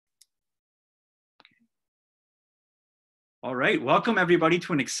All right, welcome everybody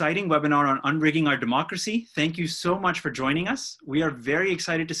to an exciting webinar on unrigging our democracy. Thank you so much for joining us. We are very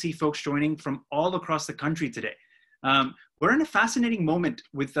excited to see folks joining from all across the country today. We're in a fascinating moment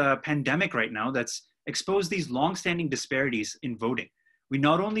with the pandemic right now that's exposed these long-standing disparities in voting. We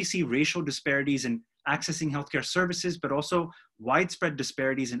not only see racial disparities in accessing healthcare services, but also widespread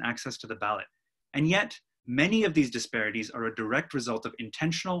disparities in access to the ballot. And yet, many of these disparities are a direct result of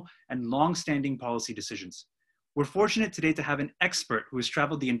intentional and long-standing policy decisions. We're fortunate today to have an expert who has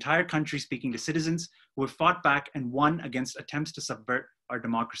traveled the entire country speaking to citizens who have fought back and won against attempts to subvert our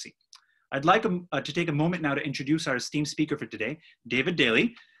democracy. I'd like to take a moment now to introduce our esteemed speaker for today, David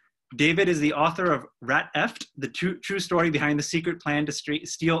Daley. David is the author of Ratf, the true story behind the secret plan to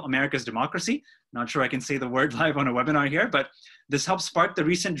steal America's democracy. Not sure I can say the word live on a webinar here, but this helped spark the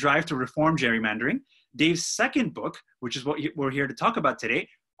recent drive to reform gerrymandering. Dave's second book, which is what we're here to talk about today,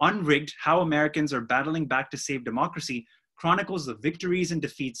 Unrigged, How Americans Are Battling Back to Save Democracy, chronicles the victories and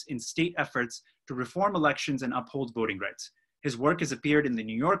defeats in state efforts to reform elections and uphold voting rights. His work has appeared in The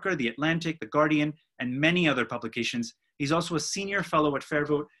New Yorker, The Atlantic, The Guardian, and many other publications. He's also a senior fellow at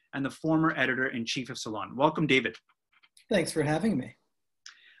FairVote and the former editor-in-chief of Salon. Welcome, David. Thanks for having me.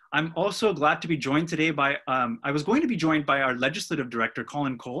 I'm also glad to be joined today by, I was going to be joined by our legislative director,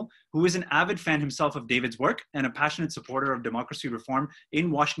 Colin Cole, who is an avid fan himself of David's work and a passionate supporter of democracy reform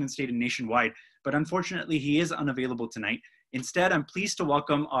in Washington state and nationwide. But unfortunately, he is unavailable tonight. Instead, I'm pleased to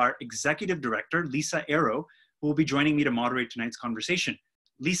welcome our executive director, Lisa Ayrault, who will be joining me to moderate tonight's conversation.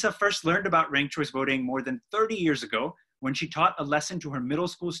 Lisa first learned about ranked choice voting more than 30 years ago when she taught a lesson to her middle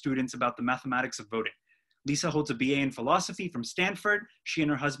school students about the mathematics of voting. Lisa holds a BA in philosophy from Stanford. She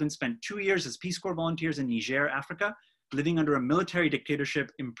and her husband spent 2 years as Peace Corps volunteers in Niger, Africa, living under a military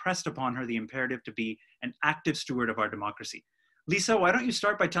dictatorship impressed upon her the imperative to be an active steward of our democracy. Lisa, why don't you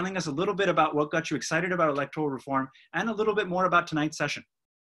start by telling us a little bit about what got you excited about electoral reform and a little bit more about tonight's session.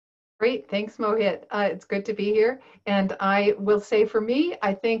 Great, thanks Mohit. It's good to be here. And I will say for me,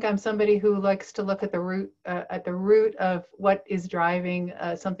 I think I'm somebody who likes to look at the root of what is driving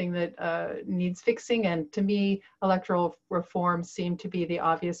something that needs fixing. And to me, electoral reform seemed to be the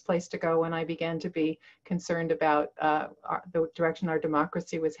obvious place to go when I began to be concerned about the direction our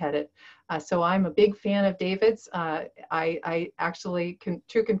democracy was headed. So I'm a big fan of David's. I actually,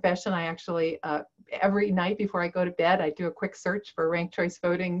 true confession, I actually, every night before I go to bed, I do a quick search for ranked choice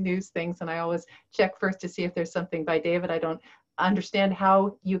voting news things, and I always check first to see if there's something by David. I don't understand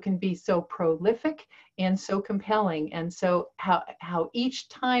how you can be so prolific and so compelling, and so how each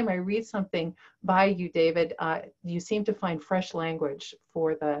time I read something by you, David, you seem to find fresh language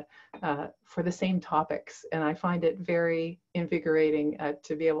for the same topics, and I find it very invigorating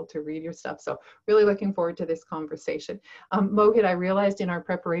to be able to read your stuff. So really looking forward to this conversation. Mohit, I realized in our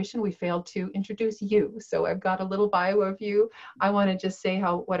preparation we failed to introduce you, so I've got a little bio of you. I want to just say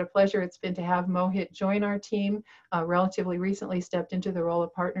what a pleasure it's been to have Mohit join our team. Relatively recently stepped into the role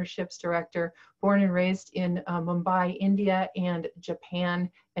of partnerships director, born and raised in Mumbai, India, and Japan,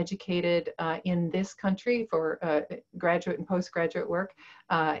 educated in this country for graduate and postgraduate work,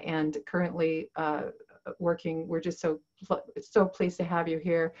 and currently working. We're just so pleased to have you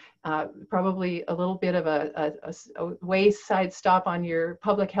here. Probably a little bit of a wayside stop on your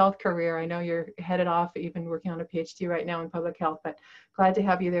public health career. I know you're headed off, even working on a PhD right now in public health, but glad to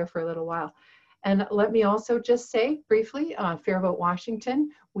have you there for a little while. And let me also just say briefly, FairVote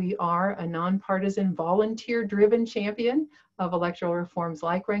Washington, we are a nonpartisan, volunteer-driven champion of electoral reforms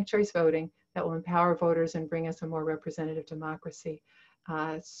like ranked choice voting that will empower voters and bring us a more representative democracy.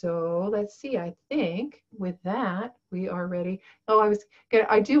 So let's see, I think with that, we are ready. Oh,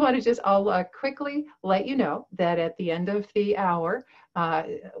 I do want to I'll quickly let you know that at the end of the hour,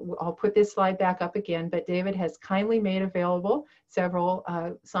 I'll put this slide back up again, but David has kindly made available several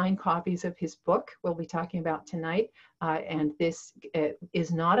signed copies of his book we'll be talking about tonight. And this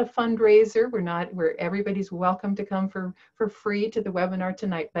is not a fundraiser. Where everybody's welcome to come for free to the webinar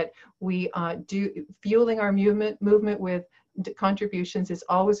tonight, but we fueling our movement with contributions is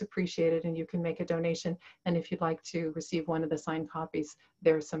always appreciated, and you can make a donation. And if you'd like to receive one of the signed copies,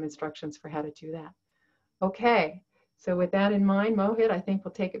 there are some instructions for how to do that. Okay, so with that in mind, Mohit, I think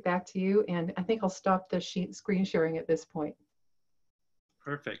we'll take it back to you, and I think I'll stop the screen sharing at this point.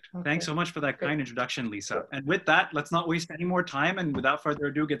 Perfect. Okay. Thanks so much for that kind introduction, Lisa. And with that, let's not waste any more time, and without further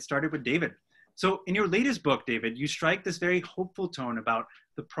ado, get started with David. So in your latest book, David, you strike this very hopeful tone about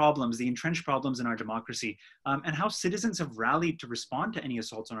the problems, the entrenched problems in our democracy, and how citizens have rallied to respond to any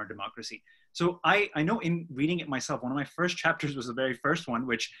assaults on our democracy. So I know in reading it myself, one of my first chapters was the very first one,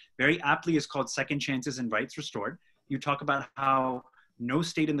 which very aptly is called Second Chances and Rights Restored. You talk about how no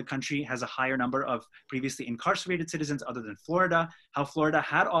state in the country has a higher number of previously incarcerated citizens other than Florida, how Florida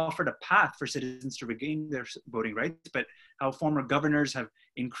had offered a path for citizens to regain their voting rights, but how former governors have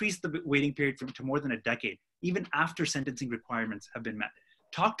increased the waiting period to more than a decade, even after sentencing requirements have been met.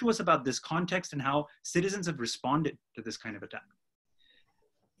 Talk to us about this context and how citizens have responded to this kind of attack.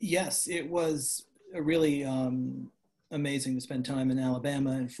 Yes, it was really amazing to spend time in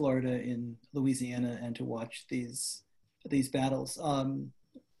Alabama and Florida, in Louisiana, and to watch these battles.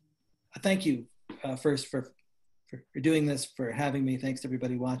 Thank you first for doing this, for having me. Thanks to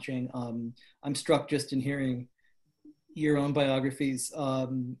everybody watching. I'm struck just in hearing your own biographies,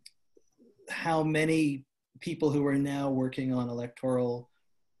 how many people who are now working on electoral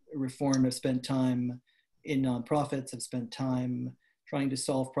reform have spent time in nonprofits, have spent time trying to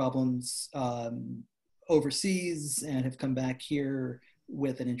solve problems overseas, and have come back here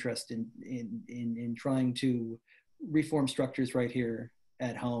with an interest in trying to reform structures right here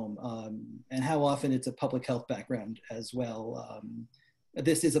at home, and how often it's a public health background as well.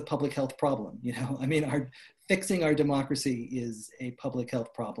 This is a public health problem, you know. I mean, fixing our democracy is a public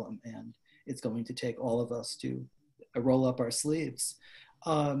health problem, and it's going to take all of us to roll up our sleeves.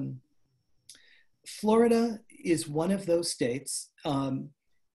 Florida is one of those states, and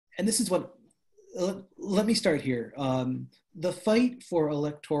this is what, let me start here. The fight for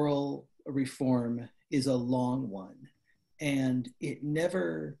electoral reform is a long one, and it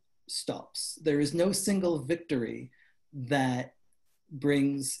never stops. There is no single victory that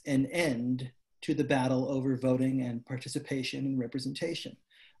brings an end to the battle over voting and participation and representation.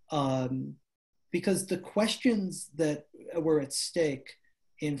 Because the questions that were at stake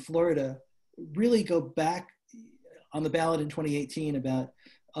in Florida really go back on the ballot in 2018 about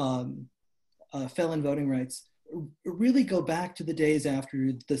felon voting rights, really go back to the days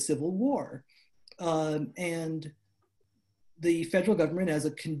after the Civil War. And the federal government, as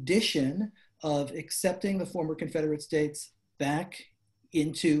a condition of accepting the former Confederate states back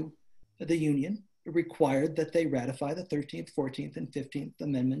into the Union, required that they ratify the 13th, 14th, and 15th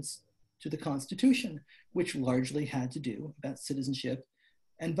Amendments to the Constitution, which largely had to do about citizenship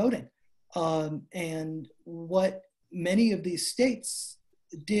and voting. And what many of these states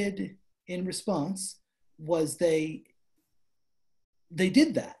did in response was they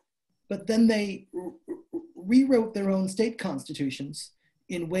did that, but then they rewrote their own state constitutions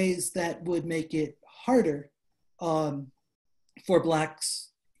in ways that would make it harder for Blacks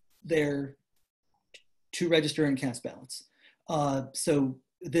there to register and cast ballots. So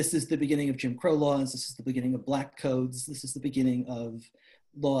this is the beginning of Jim Crow laws. This is the beginning of Black codes. This is the beginning of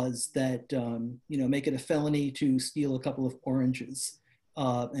laws that make it a felony to steal a couple of oranges.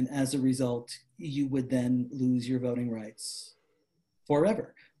 And as a result, you would then lose your voting rights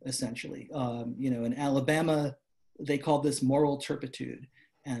forever, essentially. In Alabama, they called this moral turpitude.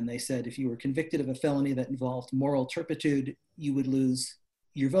 And they said if you were convicted of a felony that involved moral turpitude, you would lose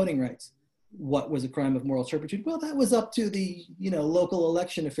your voting rights. What was a crime of moral turpitude? Well, that was up to the local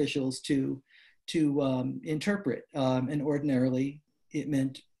election officials to interpret. And ordinarily, it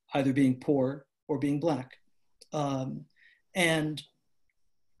meant either being poor or being Black. And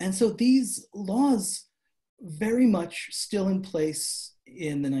so these laws very much still in place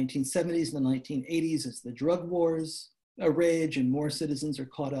in the 1970s and the 1980s as the drug wars rage and more citizens are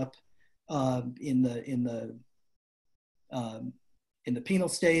caught up in the penal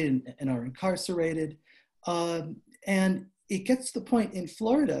state and are incarcerated. And it gets to the point in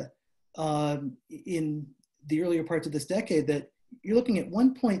Florida in the earlier parts of this decade that you're looking at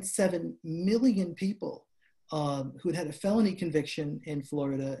 1.7 million people who had a felony conviction in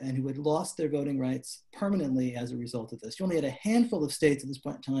Florida and who had lost their voting rights permanently as a result of this. You only had a handful of states at this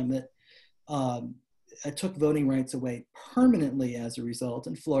point in time that took voting rights away permanently as a result,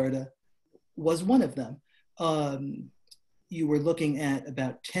 and Florida was one of them. You were looking at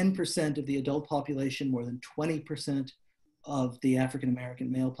about 10% of the adult population, more than 20% of the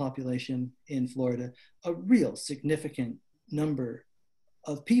African-American male population in Florida, a real significant number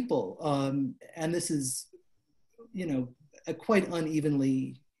of people. And this is, a quite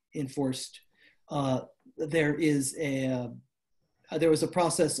unevenly enforced. There was a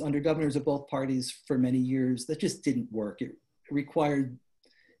process under governors of both parties for many years that just didn't work. It required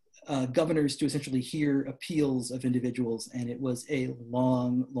governors to essentially hear appeals of individuals, and it was a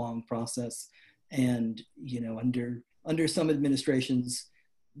long, long process. And under some administrations,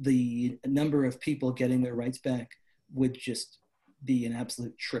 the number of people getting their rights back would just be an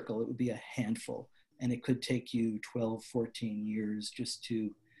absolute trickle. It would be a handful, and it could take you 12, 14 years just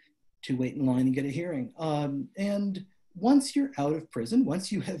to wait in line and get a hearing. And once you're out of prison,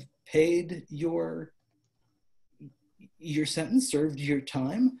 once you have paid your your sentence, served your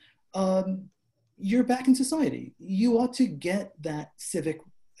time, you're back in society. You ought to get that civic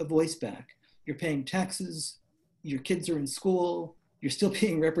voice back. You're paying taxes, your kids are in school, you're still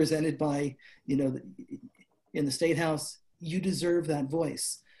being represented by, in the State House. You deserve that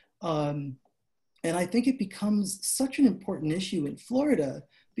voice. And I think it becomes such an important issue in Florida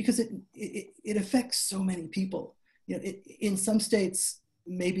because it affects so many people. In some states,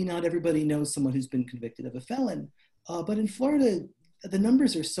 maybe not everybody knows someone who's been convicted of a felon, but in Florida, the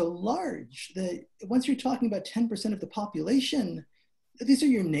numbers are so large that once you're talking about 10% of the population, these are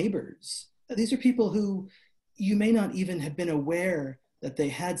your neighbors. These are people who you may not even have been aware that they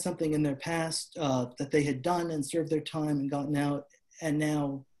had something in their past that they had done and served their time and gotten out, and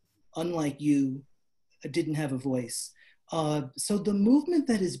now, unlike you, didn't have a voice. So the movement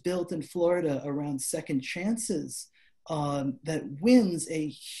that is built in Florida around second chances that wins a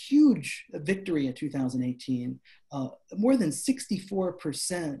huge victory in 2018. More than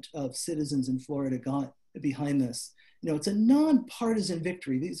 64% of citizens in Florida got behind this. It's a nonpartisan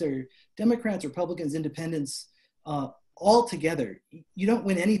victory. These are Democrats, Republicans, Independents, all together. You don't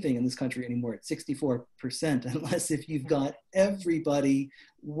win anything in this country anymore at 64%, unless if you've got everybody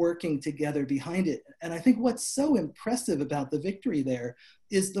working together behind it. And I think what's so impressive about the victory there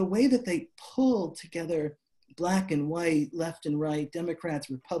is the way that they pulled together Black and white, left and right, Democrats,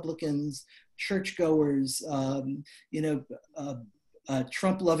 Republicans, churchgoers,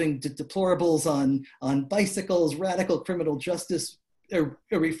 Trump-loving deplorables on bicycles, radical criminal justice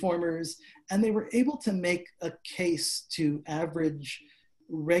reformers, and they were able to make a case to average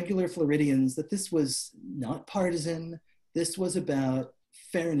regular Floridians that this was not partisan, this was about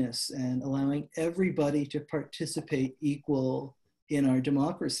fairness and allowing everybody to participate equal in our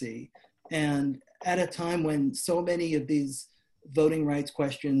democracy. And at a time when so many of these voting rights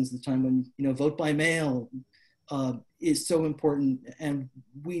questions, the time when, vote by mail is so important, and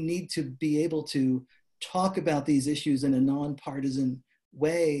we need to be able to talk about these issues in a nonpartisan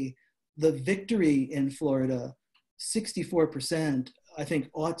way. The victory in Florida, 64%, I think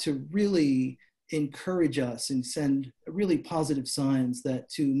ought to really encourage us and send really positive signs that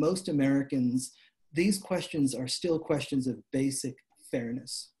to most Americans, these questions are still questions of basic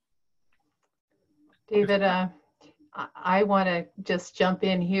fairness. David, I want to just jump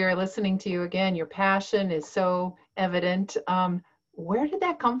in here, listening to you again. Your passion is so evident. Where did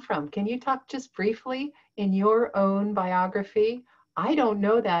that come from? Can you talk just briefly in your own biography? I don't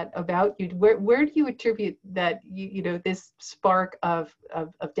know that about you. Where do you attribute that, this spark of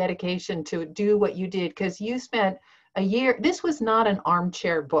dedication to do what you did? Because you spent a year, this was not an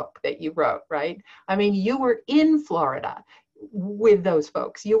armchair book that you wrote, right? I mean, you were in Florida with those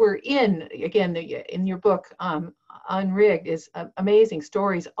folks. You were in your book, Unrigged is amazing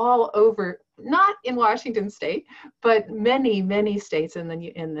stories all over, not in Washington state, but many, many states in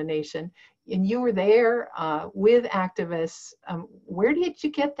the nation. And you were there with activists. Where did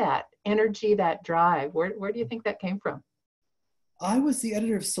you get that energy, that drive? Where do you think that came from? I was the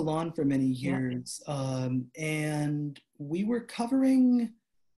editor of Salon for many years, and we were covering,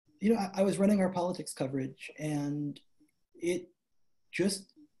 I was running our politics coverage, and it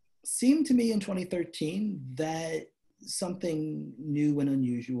just seemed to me in 2013 that something new and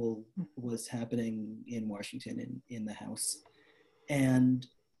unusual was happening in Washington in the House. And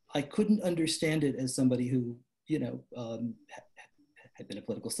I couldn't understand it as somebody who, had been a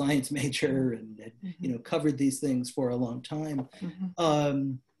political science major and had, covered these things for a long time.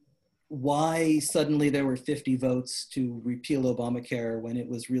 Why suddenly there were 50 votes to repeal Obamacare when it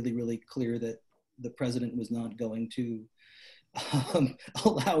was really, really clear that the president was not going to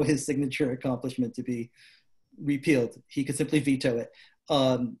allow his signature accomplishment to be repealed. He could simply veto it.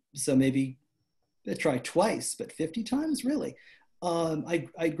 So maybe try twice, but 50 times, really?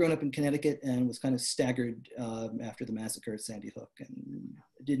 I'd grown up in Connecticut and was kind of staggered after the massacre at Sandy Hook, and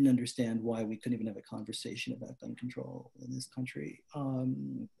didn't understand why we couldn't even have a conversation about gun control in this country,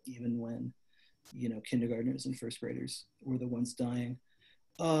 even when, kindergartners and first graders were the ones dying.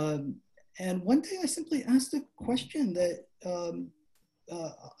 And one day I simply asked a question that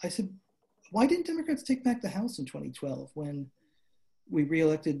I said, why didn't Democrats take back the House in 2012 when we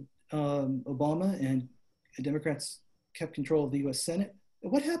reelected Obama and Democrats kept control of the US Senate?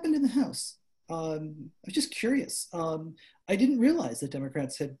 What happened in the House? I was just curious. I didn't realize that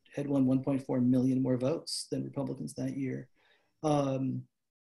Democrats had won 1.4 million more votes than Republicans that year.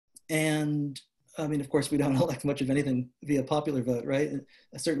 And I mean, of course, we don't elect much of anything via popular vote, right?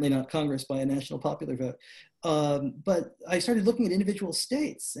 Certainly not Congress by a national popular vote. But I started looking at individual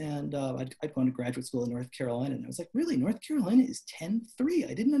states, and I'd gone to graduate school in North Carolina, and I was like, really, North Carolina is 10-3?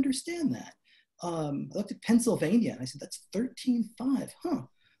 I didn't understand that. I looked at Pennsylvania, and I said, that's 13.5, huh?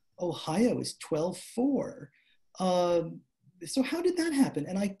 Ohio is 12.4. So how did that happen?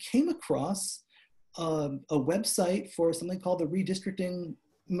 And I came across a website for something called the Redistricting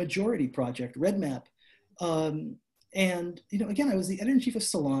Majority Project, RedMap. And, again, I was the editor-in-chief of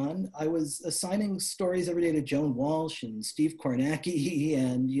Salon. I was assigning stories every day to Joan Walsh and Steve Kornacki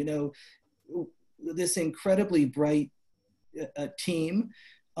and, this incredibly bright team.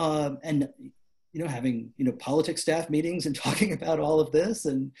 And, having, politics staff meetings and talking about all of this.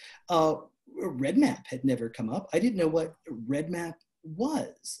 And RedMap had never come up. I didn't know what RedMap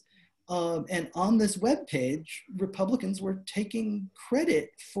was. And on this webpage, Republicans were taking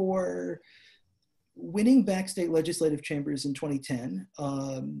credit for winning back state legislative chambers in 2010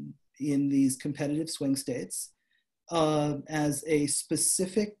 in these competitive swing states as a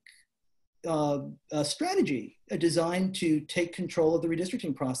specific strategy designed to take control of the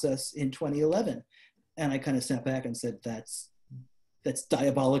redistricting process in 2011. And I kind of sat back and said, that's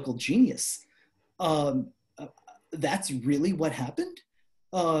diabolical genius. That's really what happened?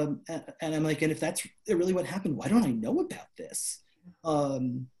 And I'm like, and if that's really what happened, why don't I know about this?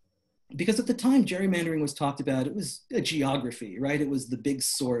 Because at the time gerrymandering was talked about, it was a geography, right? It was the big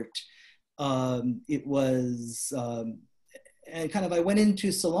sort. It was, and kind of, I went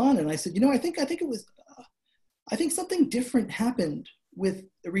into Salon and I said, I think something different happened with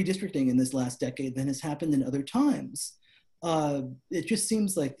redistricting in this last decade than has happened in other times. It just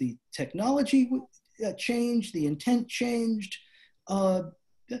seems like the technology changed, the intent changed.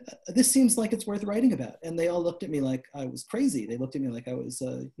 This seems like it's worth writing about. And they all looked at me like I was crazy. They looked at me like I was,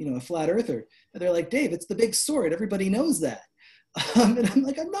 a flat earther. And they're like, Dave, it's the big sort. Everybody knows that. And I'm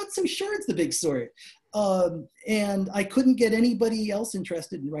like, I'm not so sure it's the big sort. And I couldn't get anybody else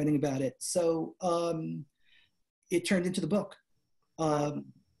interested in writing about it. So it turned into the book.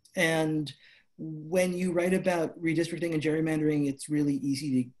 And when you write about redistricting and gerrymandering, it's really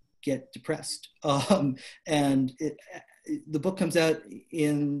easy to get depressed. And the book comes out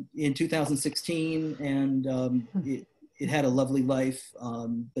in 2016, and it had a lovely life,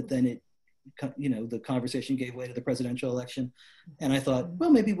 but then the conversation gave way to the presidential election, and I thought, well,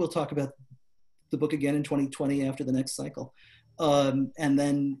 maybe we'll talk about the book again in 2020 after the next cycle. And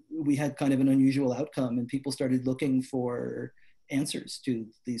then we had kind of an unusual outcome, and people started looking for answers to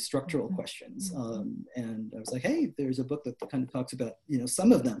these structural questions. And I was like, hey, there's a book that kind of talks about,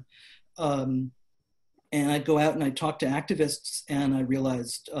 some of them. And I'd go out and I'd talk to activists, and I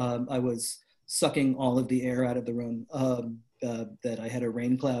realized I was sucking all of the air out of the room, that I had a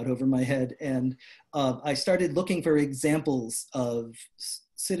rain cloud over my head. And I started looking for examples of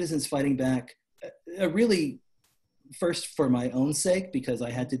citizens fighting back, really first for my own sake, because I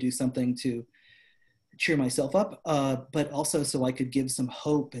had to do something to cheer myself up, but also so I could give some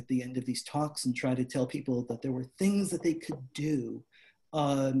hope at the end of these talks and try to tell people that there were things that they could do.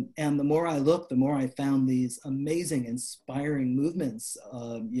 And the more I looked, the more I found these amazing, inspiring movements.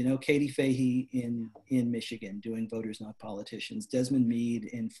 Katie Fahey in Michigan doing Voters Not Politicians, Desmond Meade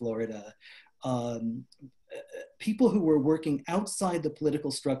in Florida, people who were working outside the political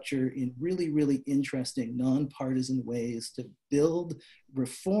structure in really, really interesting, nonpartisan ways to build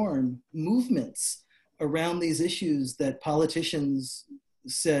reform movements around these issues that politicians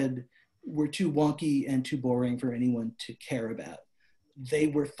said were too wonky and too boring for anyone to care about. They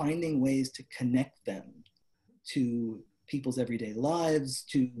were finding ways to connect them to people's everyday lives,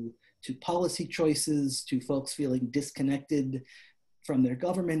 to policy choices, to folks feeling disconnected from their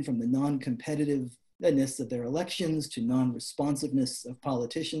government, from the non-competitiveness of their elections, to non-responsiveness of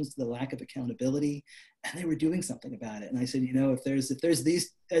politicians, to the lack of accountability. And they were doing something about it. And I said, if there's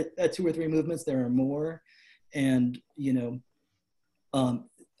these 2 or 3 movements, there are more. And,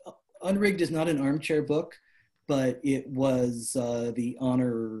 Unrigged is not an armchair book, but it was the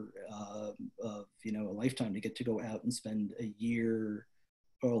honor of, a lifetime to get to go out and spend a year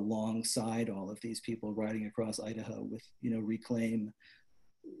alongside all of these people riding across Idaho with, Reclaim,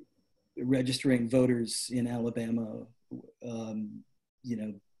 registering voters in Alabama,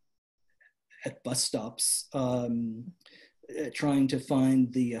 at bus stops, trying to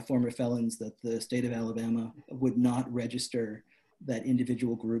find the former felons that the state of Alabama would not register, that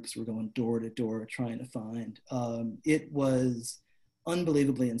individual groups were going door to door trying to find. It was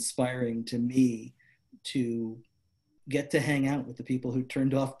unbelievably inspiring to me to get to hang out with the people who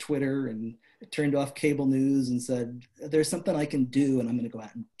turned off Twitter and turned off cable news and said, there's something I can do, and I'm going to go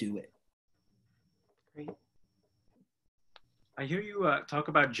out and do it. Great. I hear you talk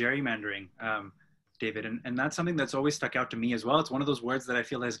about gerrymandering, David, and that's something that's always stuck out to me as well. It's one of those words that I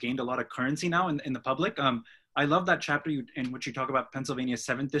feel has gained a lot of currency now in the public. I love that chapter in which you talk about Pennsylvania's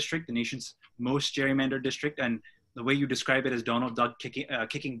 7th district, the nation's most gerrymandered district, and the way you describe it as Donald Duck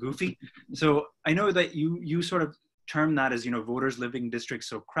kicking Goofy. So I know that you sort of term that as, voters living districts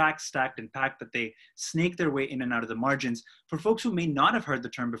so cracked, stacked, and packed that they snake their way in and out of the margins. For folks who may not have heard the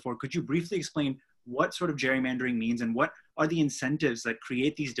term before, could you briefly explain what sort of gerrymandering means and what are the incentives that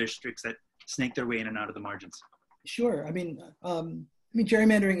create these districts that snake their way in and out of the margins? Sure. I mean,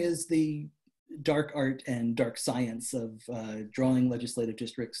 gerrymandering is the dark art and dark science of drawing legislative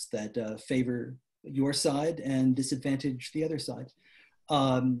districts that favor your side and disadvantage the other side.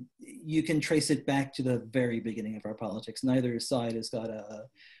 You can trace it back to the very beginning of our politics. Neither side has got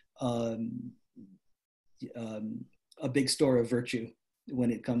a big store of virtue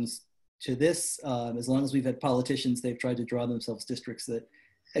when it comes to this. As long as we've had politicians, they've tried to draw themselves districts that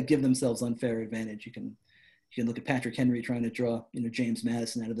give themselves unfair advantage. You can look at Patrick Henry trying to draw, James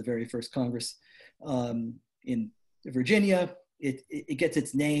Madison out of the very first Congress in Virginia. It gets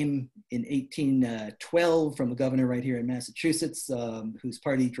its name in 1812 from a governor right here in Massachusetts, whose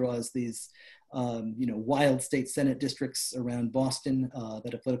party draws these, wild state Senate districts around Boston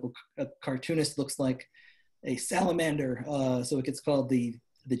that a political cartoonist looks like a salamander. So it gets called the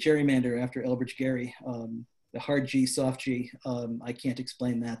gerrymander after Elbridge Gerry, the hard G, soft G. I can't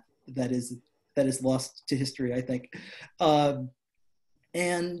explain that. That is lost to history, I think.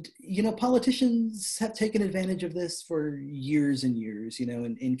 And, politicians have taken advantage of this for years and years.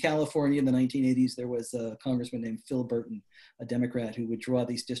 In California in the 1980s, there was a congressman named Phil Burton, a Democrat, who would draw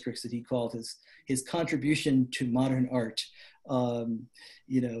these districts that he called his contribution to modern art.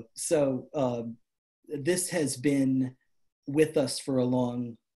 This has been with us for a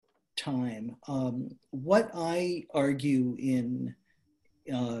long time. What I argue in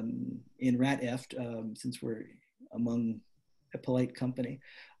Ratf, since we're among a polite company,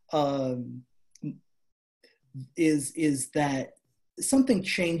 is that something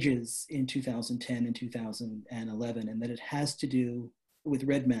changes in 2010 and 2011, and that it has to do with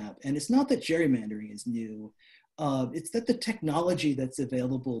red map. And it's not that gerrymandering is new. It's that the technology that's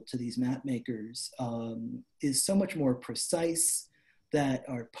available to these map makers is so much more precise, that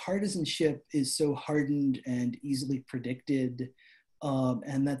our partisanship is so hardened and easily predicted,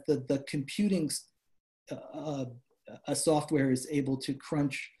 and that the computing software is able to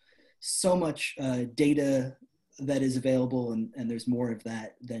crunch so much data that is available, and there's more of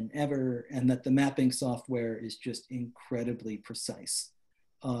that than ever, and that the mapping software is just incredibly precise.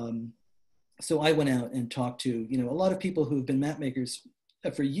 So I went out and talked to a lot of people who have been map makers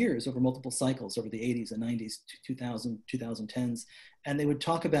for years, over multiple cycles, over the 80s and 90s, 2010s, and they would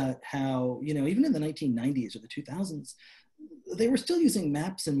talk about how even in the 1990s or the 2000s, they were still using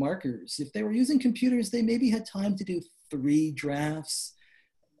maps and markers. If they were using computers, they maybe had time to do 3 drafts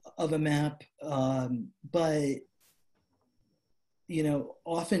of a map, but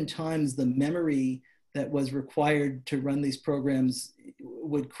oftentimes the memory that was required to run these programs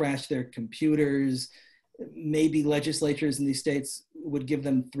would crash their computers. Maybe legislatures in these states would give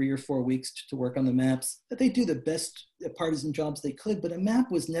them 3 or 4 weeks to work on the maps. But they do the best partisan jobs they could, but a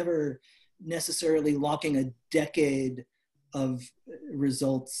map was never necessarily locking a decade of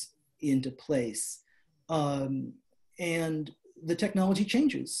results into place. And the technology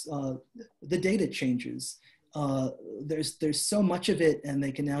changes, the data changes. There's so much of it, and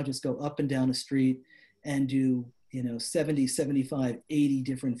they can now just go up and down a street and do 70, 75, 80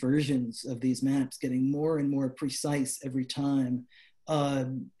 different versions of these maps, getting more and more precise every time.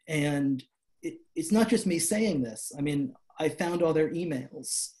 And it's not just me saying this. I mean, I found all their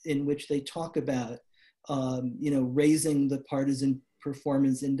emails in which they talk about raising the partisan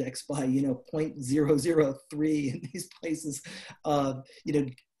performance index by 0.003 in these places.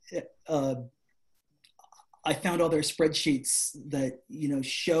 I found all their spreadsheets that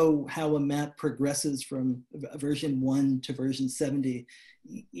show how a map progresses from version 1 to version 70.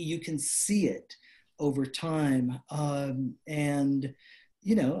 You can see it over time, and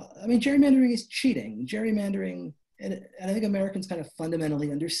gerrymandering is cheating. Gerrymandering, and I think Americans kind of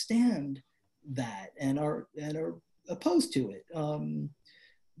fundamentally understand that and are opposed to it.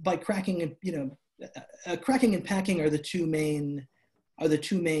 By cracking, cracking and packing are the two main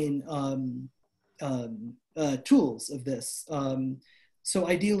tools of this. So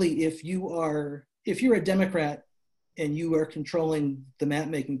ideally, if you're a Democrat and you are controlling the map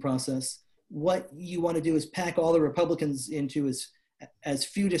making process, what you want to do is pack all the Republicans into as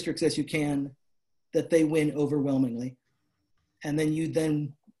few districts as you can, that they win overwhelmingly, and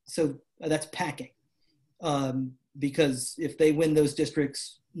then so that's packing, because if they win those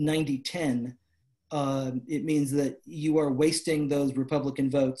districts 90-10, it means that you are wasting those Republican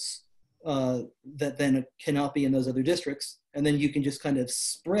votes that then cannot be in those other districts. And then you can just kind of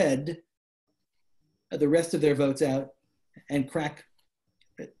spread the rest of their votes out and crack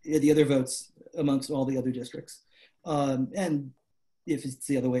the other votes amongst all the other districts. And if it's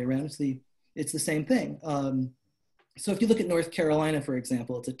the other way around, it's the same thing. So if you look at North Carolina, for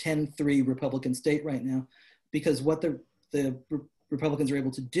example, it's a 10-3 Republican state right now, because what the Republicans were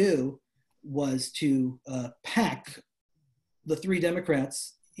able to do was to pack the 3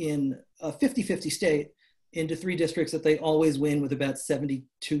 Democrats in a 50-50 state into 3 districts that they always win with about 72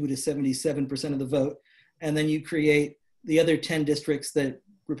 to 77% of the vote. And then you create the other 10 districts that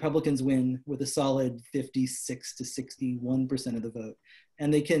Republicans win with a solid 56 to 61% of the vote.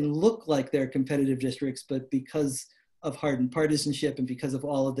 And they can look like they're competitive districts, but because of hardened partisanship and because of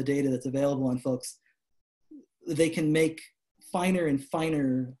all of the data that's available on folks, they can make finer and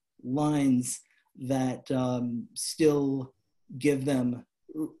finer lines that still give them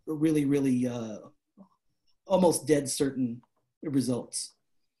really, really almost dead certain results.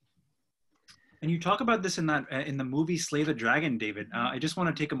 And you talk about this in that in the movie Slay the Dragon, David. I just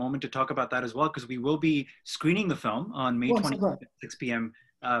want to take a moment to talk about that as well, because we will be screening the film on May 20th at 6 p.m.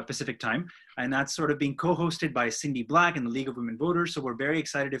 Pacific time. And that's sort of being co-hosted by Cindy Black and the League of Women Voters. So we're very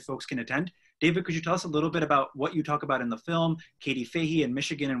excited if folks can attend. David, could you tell us a little bit about what you talk about in the film, Katie Fahey and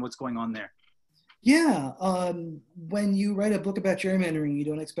Michigan, and what's going on there? Yeah, when you write a book about gerrymandering, you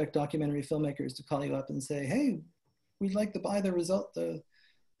don't expect documentary filmmakers to call you up and say, hey, we'd like to buy the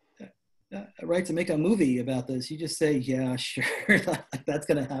right to make a movie about this. You just say, yeah, sure, that's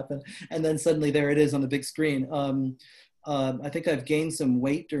going to happen. And then suddenly there it is on the big screen. I think I've gained some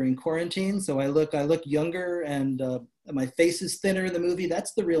weight during quarantine, so I look younger, and my face is thinner in the movie.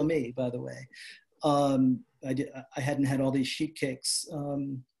 That's the real me, by the way. I hadn't had all these sheet cakes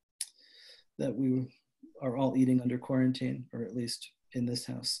that we are all eating under quarantine, or at least in this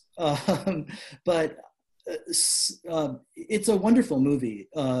house. But it's a wonderful movie,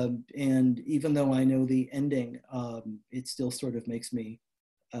 and even though I know the ending, it still sort of makes me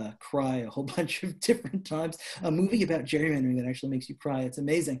cry a whole bunch of different times. A movie about gerrymandering that actually makes you cry, it's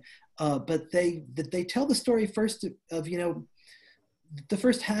amazing. But they tell the story first of, the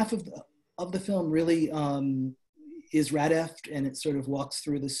first half of the film really is Ratf, and it sort of walks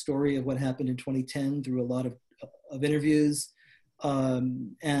through the story of what happened in 2010 through a lot of interviews,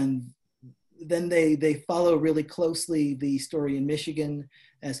 and then they follow really closely the story in Michigan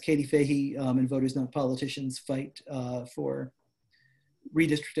as Katie Fahey and Voters Not Politicians fight for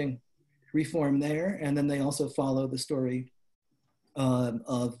redistricting reform there. And then they also follow the story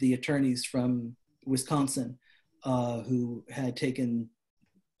of the attorneys from Wisconsin who had taken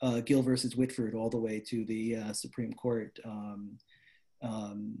Gill versus Whitford all the way to the Supreme Court,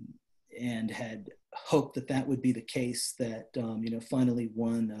 and had hoped that would be the case that finally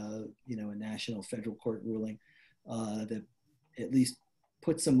won a national federal court ruling that at least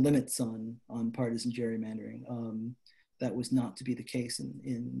put some limits on partisan gerrymandering. That was not to be the case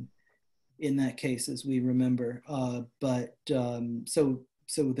in that case, as we remember. But so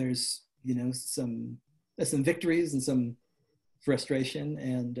there's some victories and some frustration,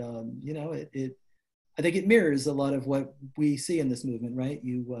 and I think it mirrors a lot of what we see in this movement, right?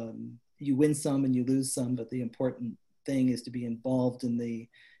 You win some and you lose some, but the important thing is to be involved in the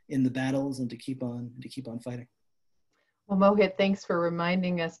battles and to keep on fighting. Well, Mohit, thanks for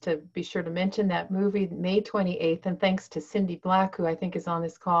reminding us to be sure to mention that movie, May 28th, and thanks to Cindy Black, who I think is on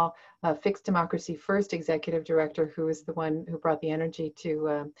this call, Fix Democracy First Executive Director, who is the one who brought the energy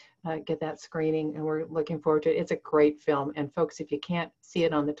to get that screening, and we're looking forward to it. It's a great film, and folks, if you can't see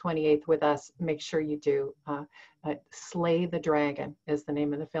it on the 28th with us, make sure you do. Slay the Dragon is the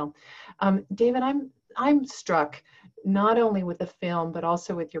name of the film. David, I'm struck not only with the film, but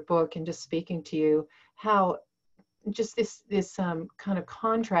also with your book, and just speaking to you, how just this kind of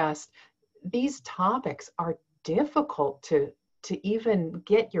contrast. These topics are difficult to even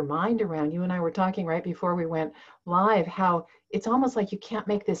get your mind around. You and I were talking right before we went live, how it's almost like you can't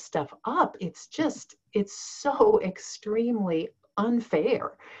make this stuff up. It's so extremely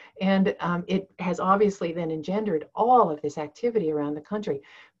unfair. And it has obviously then engendered all of this activity around the country.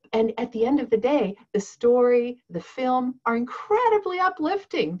 And at the end of the day, the story, the film are incredibly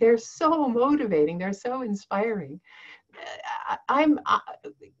uplifting. They're so motivating. They're so inspiring.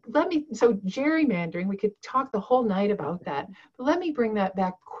 So gerrymandering, we could talk the whole night about that, but let me bring that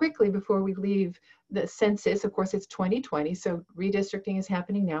back quickly before we leave the census. Of course, it's 2020, so redistricting is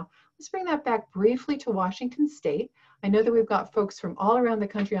happening now. Let's bring that back briefly to Washington State. I know that we've got folks from all around the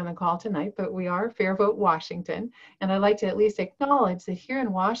country on the call tonight, but we are FairVote Washington. And I'd like to at least acknowledge that here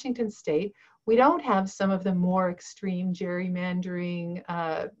in Washington State, We don't have some of the more extreme gerrymandering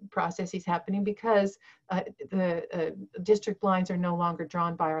processes happening because the district lines are no longer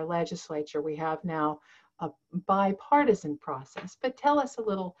drawn by our legislature. We have now a bipartisan process. But tell us a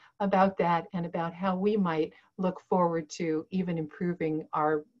little about that and about how we might look forward to even improving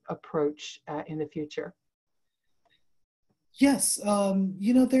our approach in the future. Yes,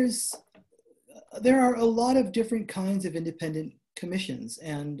 you know, there are a lot of different kinds of independent commissions,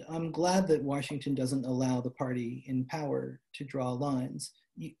 and I'm glad that Washington doesn't allow the party in power to draw lines.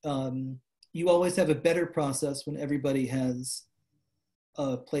 You always have a better process when everybody has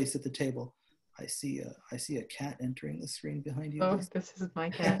a place at the table. I see a cat entering the screen behind you. Oh, this is my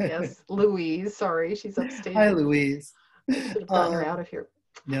cat, yes. Louise, sorry, she's upstairs. Hi, Louise. I should have gotten her out of here.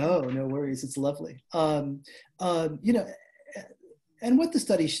 No worries, it's lovely. You know, and what the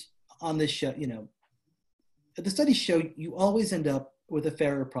studies on this show, you know, the studies show you always end up with a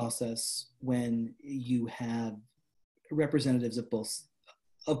fairer process when you have representatives of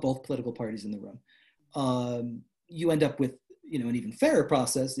both political parties in the room. You end up with, you know, an even fairer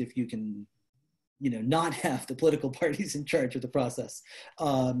process if you can, you know, not have the political parties in charge of the process,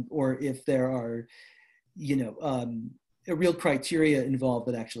 or if there are, you know, a real criteria involved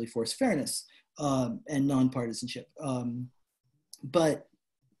that actually force fairness and nonpartisanship. But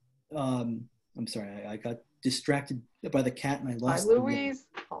I'm sorry, I got distracted by the cat and I lost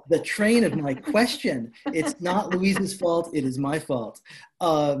the train of my question. It's not Louise's fault, it is my fault.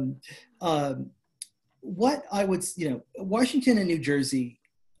 What I would, you know, Washington and New Jersey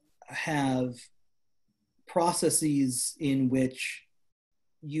have processes in which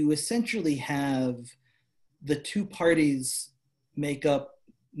you essentially have the two parties make up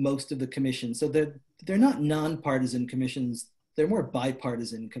most of the commissions. So they're not nonpartisan commissions, they're more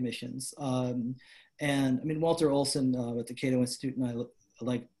bipartisan commissions. And I mean, Walter Olson at the Cato Institute and I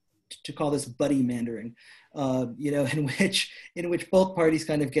like to call this buddy mandering, you know, in which both parties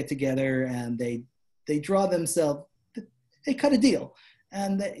kind of get together and they draw themselves, they cut a deal,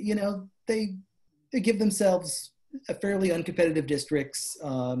 and you know, they give themselves a fairly uncompetitive districts,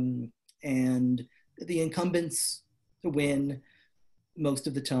 and the incumbents to win most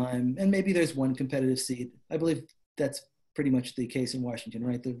of the time, and maybe there's one competitive seat. I believe that's pretty much the case in Washington,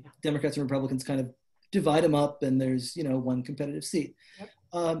 right? The Democrats and Republicans kind of divide them up, and there's, you know, one competitive seat. Yep.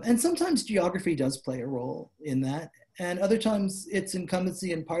 And sometimes geography does play a role in that, and other times it's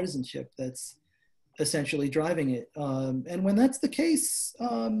incumbency and partisanship that's essentially driving it. And when that's the case,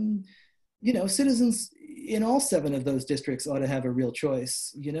 you know, citizens in all 7 of those districts ought to have a real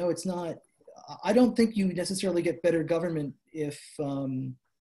choice. You know, it's not, I don't think you necessarily get better government if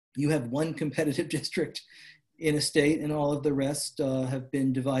you have one competitive district in a state and all of the rest have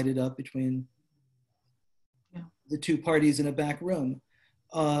been divided up between the two parties in a back room.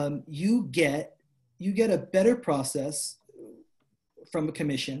 You get a better process from a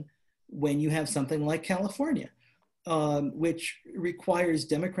commission when you have something like California, which requires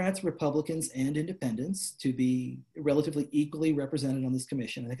Democrats, Republicans, and independents to be relatively equally represented on this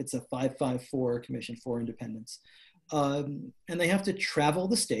commission. I think it's a 5-5-4 commission for independents. And they have to travel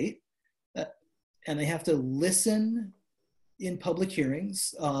the state, and they have to listen in public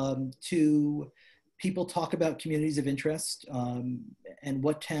hearings to people talk about communities of interest and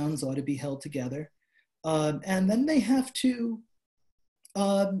what towns ought to be held together. And then they have to,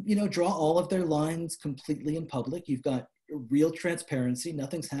 you know, draw all of their lines completely in public. You've got real transparency,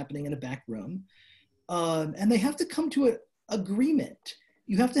 nothing's happening in a back room. And they have to come to an agreement.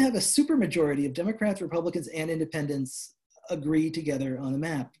 You have to have a supermajority of Democrats, Republicans, and independents agree together on a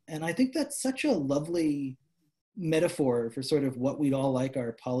map. And I think that's such a lovely metaphor for sort of what we'd all like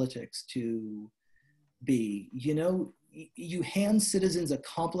our politics to be. You know, you hand citizens a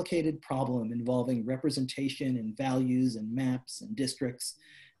complicated problem involving representation and values and maps and districts,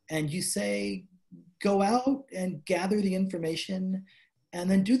 and you say, go out and gather the information and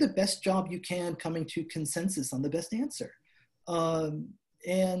then do the best job you can coming to consensus on the best answer.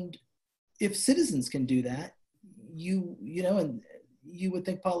 And if citizens can do that, you know, and you would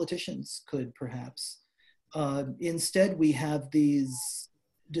think politicians could perhaps. Instead, we have these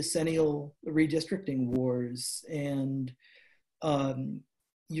decennial redistricting wars, and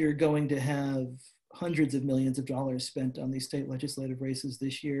you're going to have hundreds of millions of dollars spent on these state legislative races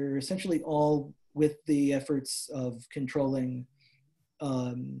this year, essentially all with the efforts of controlling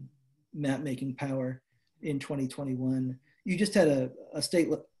map-making power in 2021. You just had a state,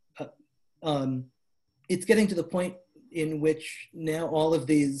 it's getting to the point in which now all of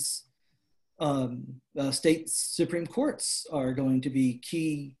these state Supreme Courts are going to be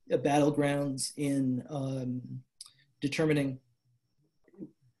key battlegrounds in determining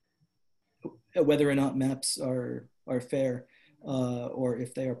whether or not maps are fair, or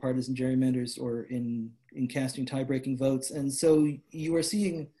if they are partisan gerrymanders, or in casting tie-breaking votes. And so you are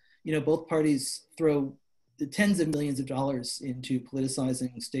seeing, both parties throw tens of millions of dollars into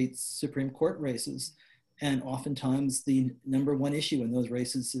politicizing state Supreme Court races. And oftentimes the number one issue in those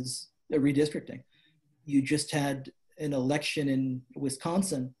races is redistricting. You just had an election in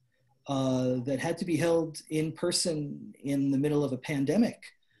Wisconsin that had to be held in person in the middle of a pandemic.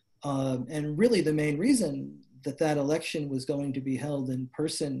 And really the main reason that election was going to be held in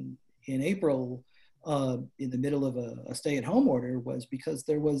person in April in the middle of a stay-at-home order was because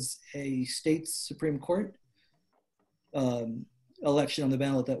there was a state Supreme Court election on the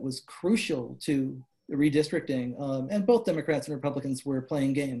ballot that was crucial to the redistricting. And both Democrats and Republicans were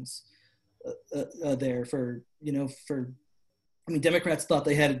playing games there Democrats thought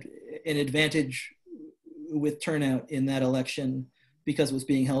they had an advantage with turnout in that election because it was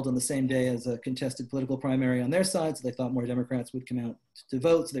being held on the same day as a contested political primary on their side. So they thought more Democrats would come out to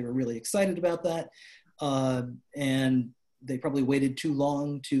vote. So they were really excited about that. And they probably waited too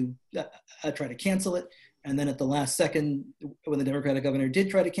long to try to cancel it. And then at the last second, when the Democratic governor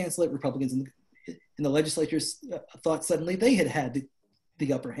did try to cancel it, Republicans in the legislatures thought suddenly they had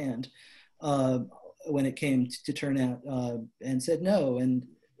the upper hand when it came to turnout, and said no. And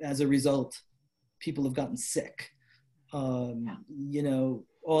as a result, people have gotten sick.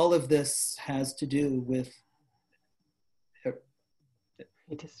 All of this has to do with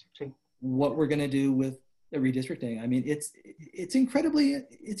redistricting. What we're going to do with the redistricting. I mean, it's incredibly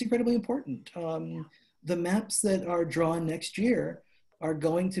important. The maps that are drawn next year are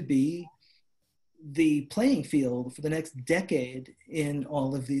going to be the playing field for the next decade in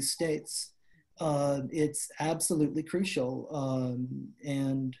all of these states. It's absolutely crucial.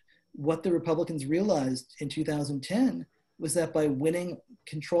 And what the Republicans realized in 2010 was that by winning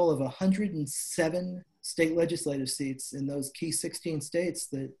control of 107 state legislative seats in those key 16 states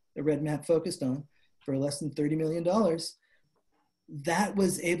that the red map focused on for less than $30 million, that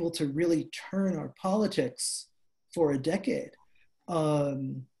was able to really turn our politics for a decade.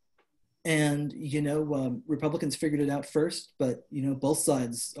 Republicans figured it out first, but both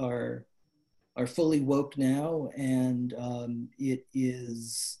sides are fully woke now, and it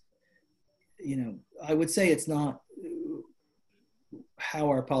is, I would say it's not how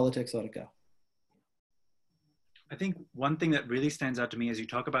our politics ought to go. I think one thing that really stands out to me as you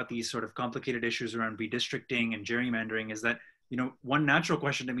talk about these sort of complicated issues around redistricting and gerrymandering is that, one natural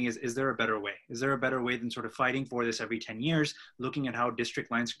question to me is there a better way? Is there a better way than sort of fighting for this every 10 years, looking at how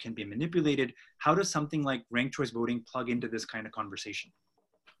district lines can be manipulated? How does something like ranked choice voting plug into this kind of conversation?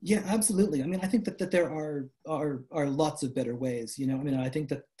 Yeah, absolutely. I mean, I think that there are lots of better ways. I think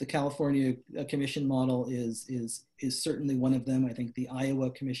that the California commission model is certainly one of them. I think the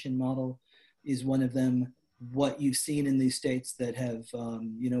Iowa commission model is one of them. What you've seen in these states that have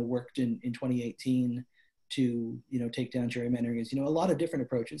worked in 2018 to take down gerrymandering is a lot of different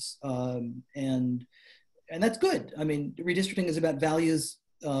approaches, and that's good. I mean, redistricting is about values,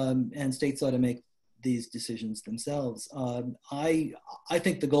 and states ought to make these decisions themselves. I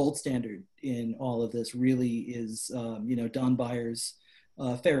think the gold standard in all of this really is Don Byers'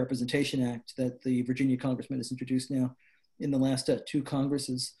 Fair Representation Act that the Virginia congressman has introduced now in the last two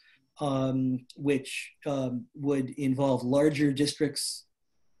Congresses, which would involve larger districts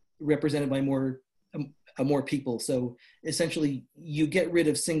represented by more people. So essentially, you get rid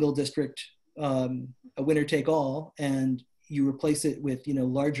of single district, a winner take all, and you replace it with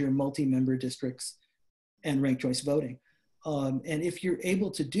larger multi-member districts and ranked choice voting. And if you're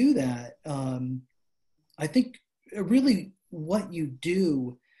able to do that, I think really what you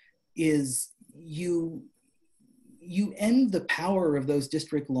do is you end the power of those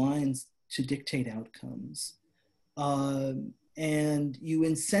district lines to dictate outcomes. And you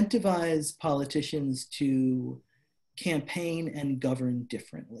incentivize politicians to campaign and govern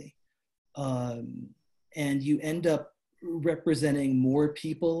differently. And you end up representing more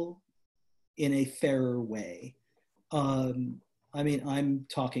people in a fairer way. I'm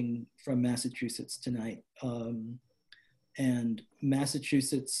talking from Massachusetts tonight. And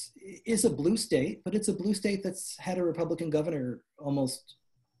Massachusetts is a blue state, but it's a blue state that's had a Republican governor almost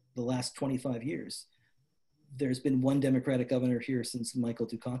the last 25 years. There's been one Democratic governor here since Michael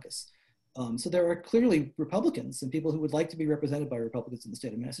Dukakis. So there are clearly Republicans and people who would like to be represented by Republicans in the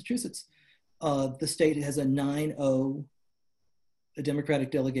state of Massachusetts. The state has a 9-0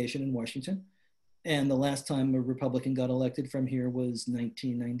 Democratic delegation in Washington. And the last time a Republican got elected from here was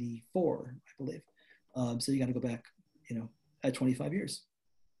 1994, I believe. So you got to go back, at 25 years.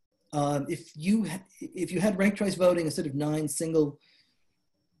 If you had ranked choice voting instead of 9 single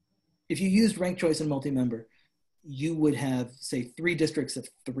if you used ranked choice and multi-member, you would have, say, 3 districts of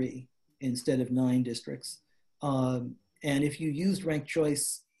 3 instead of 9 districts. And if you used ranked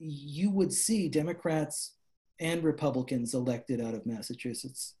choice, you would see Democrats and Republicans elected out of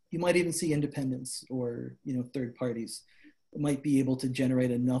Massachusetts. You might even see independents or, third parties might be able to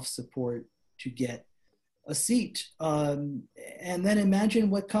generate enough support to get a seat. And then imagine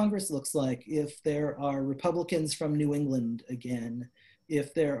what Congress looks like if there are Republicans from New England again,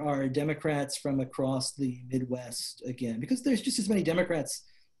 if there are Democrats from across the Midwest again, because there's just as many Democrats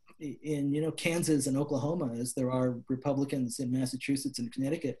in Kansas and Oklahoma as there are Republicans in Massachusetts and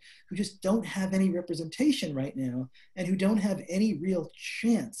Connecticut who just don't have any representation right now and who don't have any real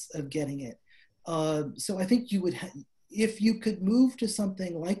chance of getting it. So I think you would if you could move to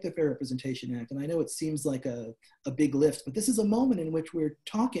something like the Fair Representation Act, and I know it seems like a big lift, but this is a moment in which we're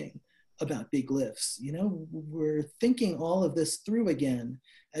talking about big lifts. We're thinking all of this through again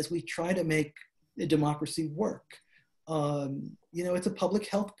as we try to make a democracy work. It's a public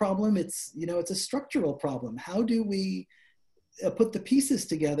health problem. It's a structural problem. How do we put the pieces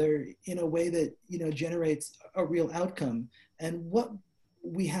together in a way that, generates a real outcome? And what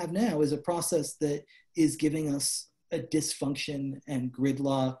we have now is a process that is giving us a dysfunction and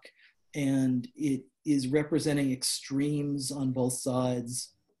gridlock, and it is representing extremes on both sides.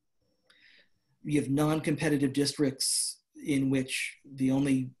 You have non-competitive districts in which the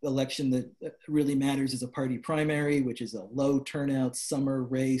only election that really matters is a party primary, which is a low turnout summer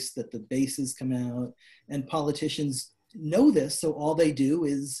race that the bases come out, and politicians know this, so all they do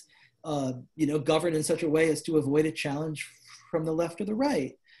is govern in such a way as to avoid a challenge from the left or the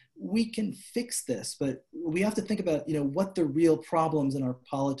right. We can fix this, but we have to think about what the real problems in our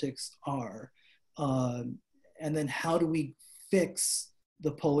politics are, and then how do we fix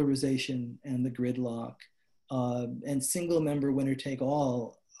the polarization and the gridlock. And single member winner take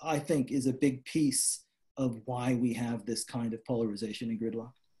all, I think, is a big piece of why we have this kind of polarization and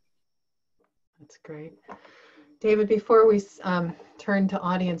gridlock. That's great. David, before we turn to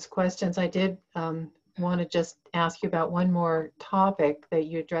audience questions, I did want to just ask you about one more topic that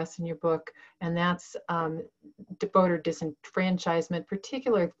you address in your book, and that's voter disenfranchisement,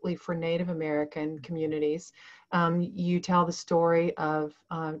 particularly for Native American communities. You tell the story of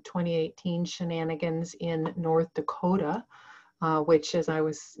 2018 shenanigans in North Dakota, which, as I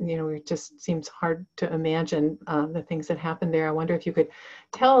was, it just seems hard to imagine the things that happened there. I wonder if you could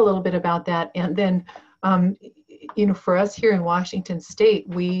tell a little bit about that. And then, for us here in Washington State,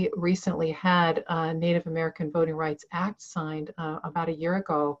 we recently had a Native American Voting Rights Act signed about a year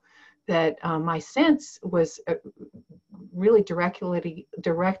ago that my sense was really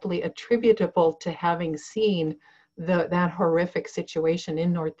directly attributable to having seen that horrific situation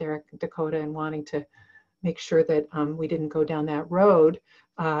in North Dakota and wanting to make sure that we didn't go down that road.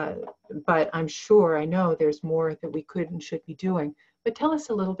 But I know there's more that we could and should be doing. But tell us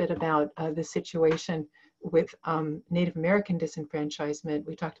a little bit about the situation with Native American disenfranchisement.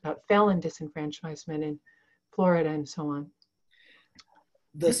 We talked about felon disenfranchisement in Florida and so on.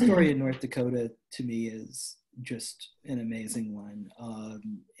 The story in North Dakota, to me, is just an amazing one.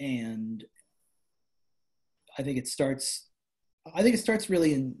 And I think it starts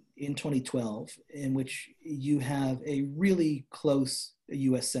really in 2012, in which you have a really close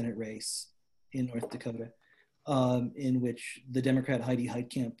US Senate race in North Dakota, in which the Democrat Heidi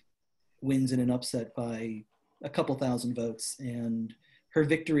Heitkamp wins in an upset by a couple thousand votes. And her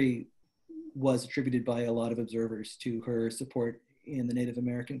victory was attributed by a lot of observers to her support in the Native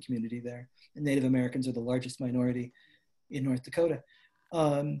American community there. And Native Americans are the largest minority in North Dakota.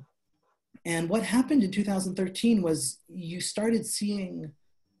 And what happened in 2013 was you started seeing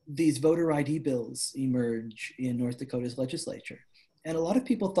these voter ID bills emerge in North Dakota's legislature. And a lot of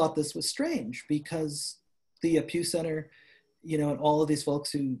people thought this was strange because the Pew Center, and all of these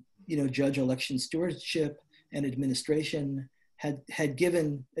folks who, judge election stewardship and administration had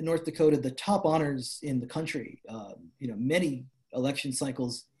given North Dakota the top honors in the country, many election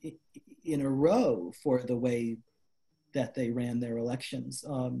cycles in a row for the way that they ran their elections.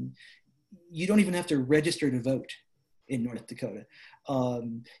 You don't even have to register to vote in North Dakota.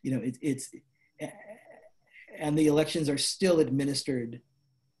 And the elections are still administered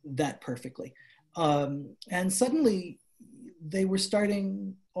that perfectly. And suddenly they were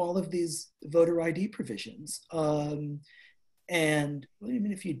starting all of these voter ID provisions. And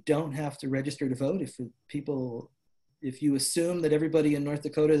if you don't have to register to vote, if you assume that everybody in North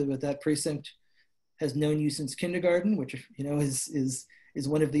Dakota with that precinct has known you since kindergarten, which, is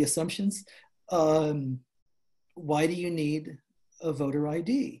one of the assumptions, why do you need a voter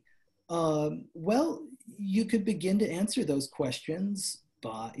ID? Well, you could begin to answer those questions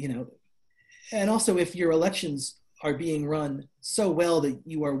by, and also if your elections are being run so well that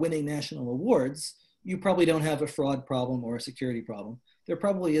you are winning national awards, you probably don't have a fraud problem or a security problem. There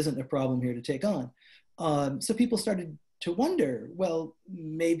probably isn't a problem here to take on. So people started to wonder, well,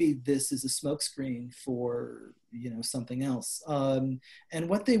 maybe this is a smokescreen for, something else. And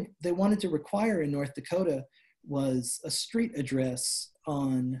what they wanted to require in North Dakota was a street address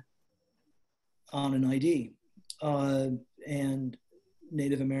on an ID. And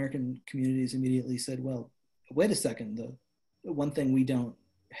Native American communities immediately said, well, wait a second, the one thing we don't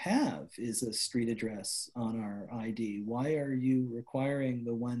have is a street address on our ID. Why are you requiring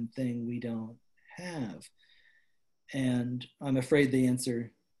the one thing we don't have? And I'm afraid the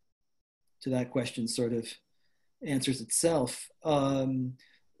answer to that question sort of answers itself.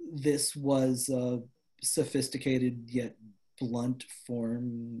 This was a sophisticated yet blunt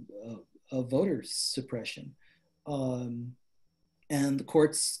form of voter suppression. And the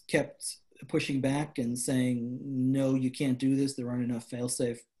courts kept pushing back and saying, no, you can't do this. There aren't enough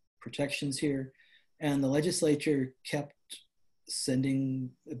fail-safe protections here. And the legislature kept sending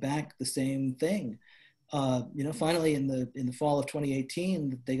back the same thing. Finally in the fall of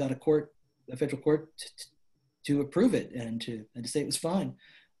 2018, they got a federal court to approve it and to say it was fine.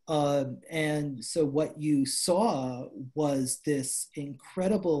 And so what you saw was this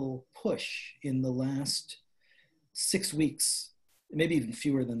incredible push in the last 6 weeks, maybe even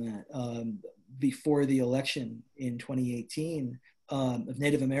fewer than that, before the election in 2018, of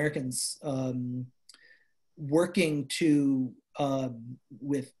Native Americans working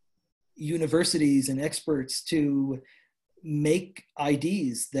with universities and experts to make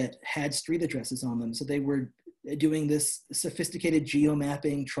IDs that had street addresses on them. So they were doing this sophisticated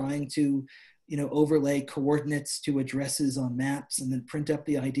geomapping, trying to, overlay coordinates to addresses on maps and then print up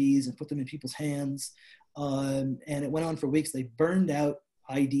the IDs and put them in people's hands. And it went on for weeks. They burned out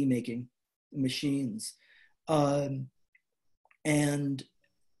ID making machines. And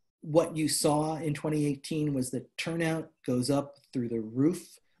what you saw in 2018 was that turnout goes up through the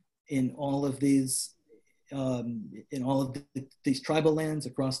roof in all of these these tribal lands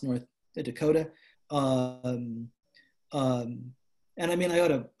across North Dakota. And I mean, I ought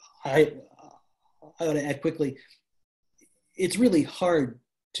to add quickly, it's really hard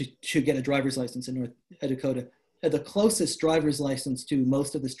to get a driver's license in North Dakota. The closest driver's license to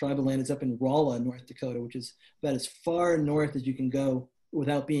most of this tribal land is up in Rolla, North Dakota, which is about as far north as you can go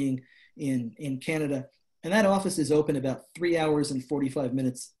without being in Canada. And that office is open about 3 hours and 45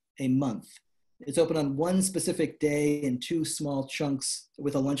 minutes a month. It's open on one specific day in 2 small chunks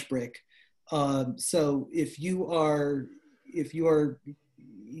with a lunch break. So if you are at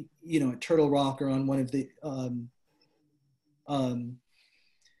Turtle Rock or on one of the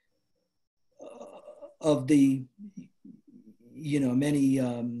many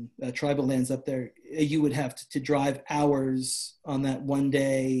tribal lands up there, you would have to drive hours on that one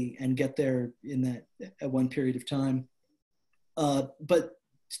day and get there in that at one period of time. But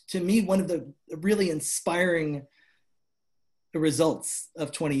to me, one of the really inspiring results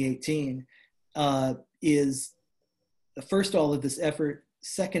of 2018 is first, all of this effort,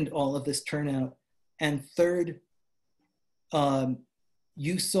 second, all of this turnout, and third,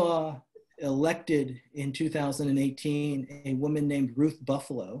 you saw elected in 2018 a woman named Ruth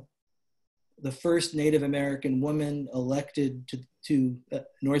Buffalo, the first Native American woman elected to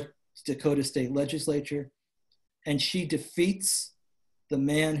North Dakota State Legislature, and she defeats the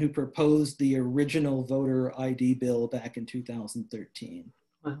man who proposed the original voter ID bill back in 2013,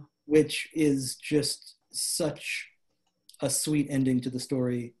 wow. Which is just such a sweet ending to the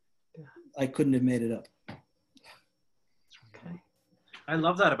story. Yeah. I couldn't have made it up. Okay. I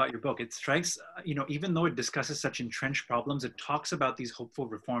love that about your book. It strikes, even though it discusses such entrenched problems, it talks about these hopeful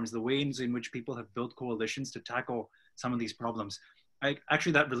reforms, the ways in which people have built coalitions to tackle some of these problems.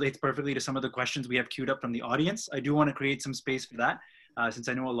 Actually, that relates perfectly to some of the questions we have queued up from the audience. I do want to create some space for that, since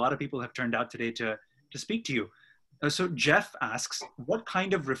I know a lot of people have turned out today to speak to you. So Jeff asks, what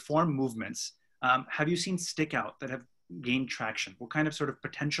kind of reform movements have you seen stick out that have gained traction? What kind of sort of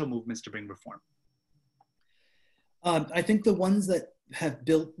potential movements to bring reform? I think the ones that have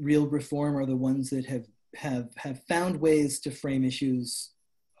built real reform are the ones that have found ways to frame issues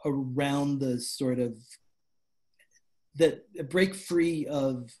around the sort of that break free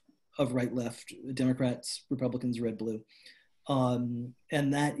of right-left, Democrats, Republicans, red, blue. And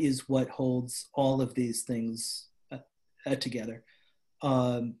that is what holds all of these things together.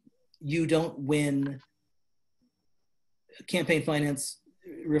 You don't win campaign finance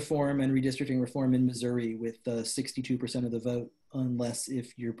reform and redistricting reform in Missouri with 62% of the vote, unless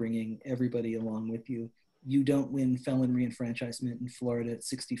if you're bringing everybody along with you you don't win felon reenfranchisement in Florida at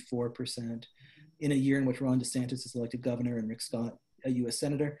 64%, in a year in which Ron DeSantis is elected governor and Rick Scott a US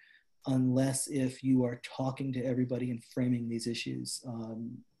Senator, unless if you are talking to everybody and framing these issues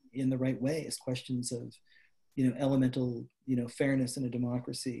in the right way as questions of, elemental, fairness in a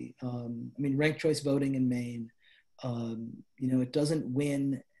democracy. I mean, ranked choice voting in Maine, it doesn't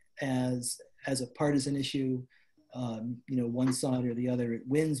win as a partisan issue, one side or the other. It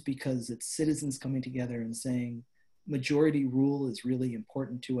wins because it's citizens coming together and saying, majority rule is really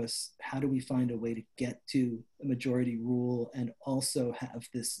important to us. How do we find a way to get to a majority rule and also have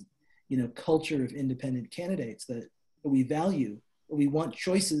this, culture of independent candidates that we value? We want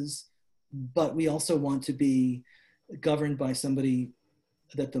choices, but we also want to be governed by somebody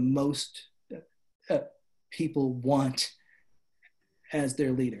that the most people want as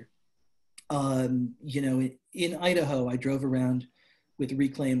their leader. In Idaho, I drove around with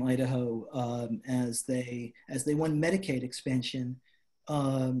Reclaim Idaho as they won Medicaid expansion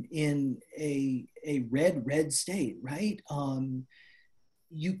in a red state, right?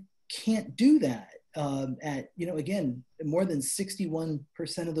 You can't do that at, again, more than 61%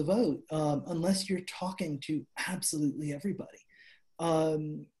 of the vote unless you're talking to absolutely everybody.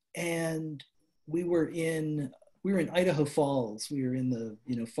 And we were in Idaho Falls. We were in the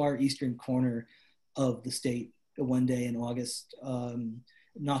far eastern corner of the state one day in August,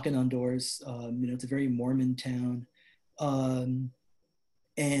 knocking on doors. It's a very Mormon town.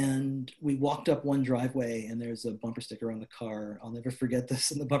 And we walked up one driveway and there's a bumper sticker on the car. I'll never forget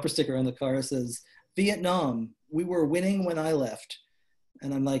this. And the bumper sticker on the car says, "Vietnam, we were winning when I left."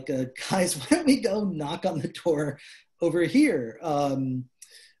 And I'm like, guys, why don't we go knock on the door over here?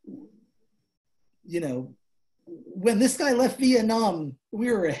 When this guy left Vietnam,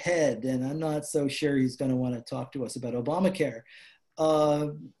 we were ahead, and I'm not so sure he's going to want to talk to us about Obamacare.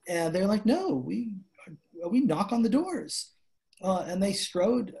 And they're like, no, we knock on the doors. And they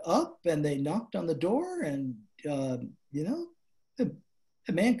strode up and they knocked on the door, and the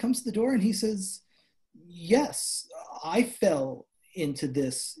man comes to the door and he says, "Yes, I fell into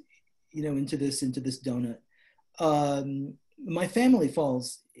this, into this donut. My family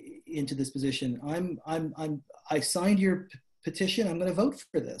falls into this position. I signed your petition. I'm going to vote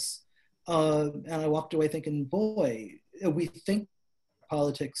for this." And I walked away thinking, boy, we think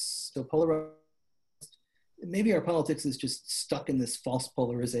politics so polarized. Maybe our politics is just stuck in this false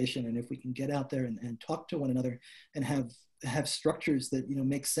polarization. And if we can get out there and talk to one another and have structures that,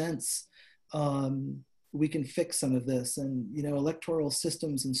 make sense, we can fix some of this. And, electoral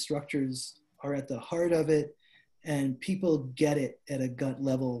systems and structures are at the heart of it. And people get it at a gut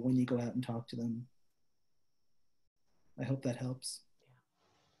level when you go out and talk to them. I hope that helps.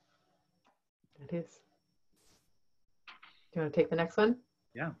 It is. Do you want to take the next one?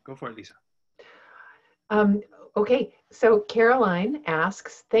 Yeah, go for it, Lisa. Okay, so Caroline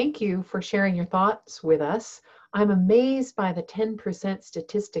asks, "Thank you for sharing your thoughts with us. I'm amazed by the 10%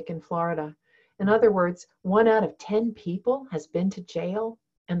 statistic in Florida. In other words, 1 out of 10 people has been to jail,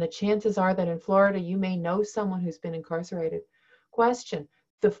 and the chances are that in Florida you may know someone who's been incarcerated. Question,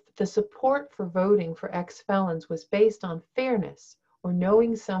 the support for voting for ex-felons was based on fairness or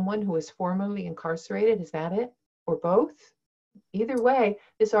knowing someone who was formerly incarcerated, is that it? Or both? Either way,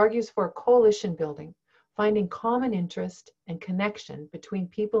 this argues for coalition building, finding common interest and connection between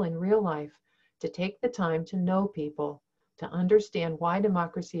people in real life, to take the time to know people, to understand why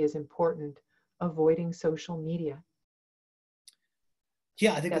democracy is important, avoiding social media."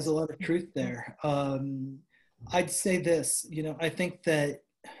 Yeah, I think there's a lot of truth there. I'd say this, I think that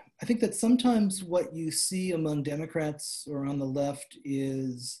sometimes what you see among Democrats or on the left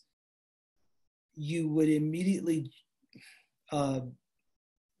is you would immediately, I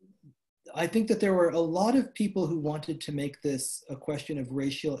think that there were a lot of people who wanted to make this a question of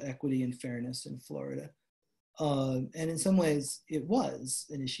racial equity and fairness in Florida. And in some ways, it was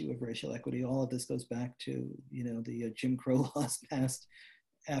an issue of racial equity. All of this goes back to, the Jim Crow laws passed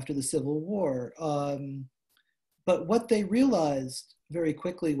after the Civil War. But what they realized very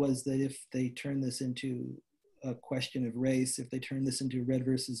quickly was that if they turn this into a question of race, if they turn this into red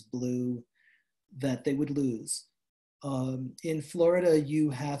versus blue, that they would lose. In Florida, you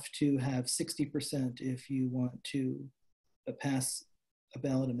have to have 60% if you want to pass a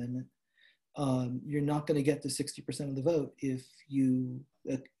ballot amendment. You're not going to get to 60% of the vote if you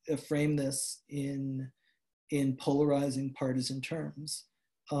frame this in polarizing partisan terms.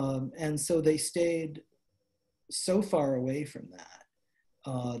 And so they stayed so far away from that.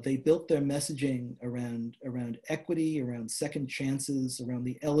 They built their messaging around equity, around second chances, around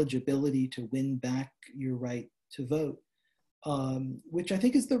the eligibility to win back your right to vote. which I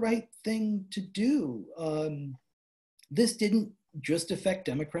think is the right thing to do. This didn't just affect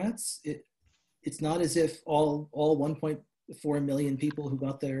Democrats. It's not as if all 1.4 million people who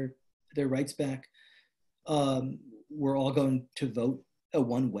got their rights back were all going to vote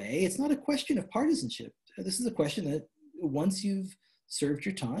one way. It's not a question of partisanship. This is a question that once you've served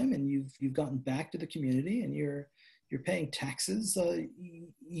your time and you've gotten back to the community and you're paying taxes,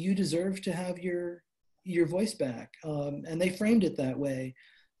 you deserve to have your voice back. And they framed it that way.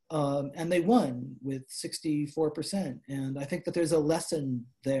 And they won with 64%. And I think that there's a lesson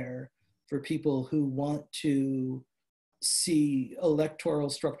there for people who want to see electoral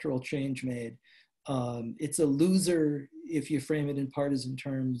structural change made. It's a loser if you frame it in partisan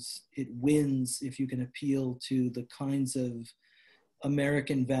terms. It wins if you can appeal to the kinds of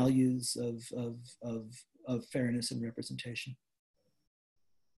American values of fairness and representation.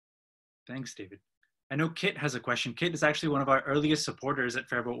 Thanks, David. I know Kit has a question. Kit is actually one of our earliest supporters at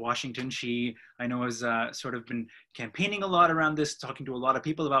FairVote Washington. She, I know, has sort of been campaigning a lot around this, talking to a lot of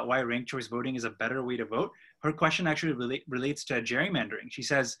people about why ranked choice voting is a better way to vote. Her question actually relates to gerrymandering. She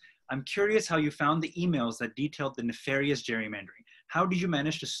says, I'm curious how you found the emails that detailed the nefarious gerrymandering. How did you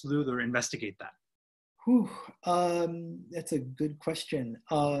manage to sleuth or investigate that? Whew, that's a good question.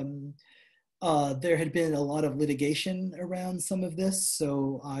 There had been a lot of litigation around some of this,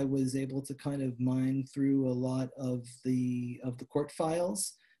 so I was able to kind of mine through a lot of the court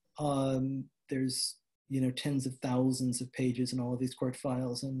files. There's tens of thousands of pages in all of these court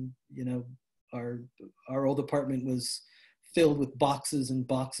files, and our old department was filled with boxes and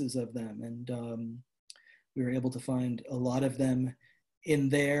boxes of them, and we were able to find a lot of them in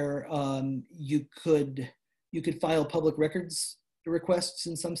there. You could file public records requests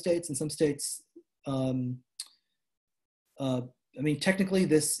in some states. In some states, technically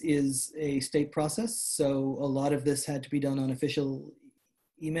this is a state process, so a lot of this had to be done on official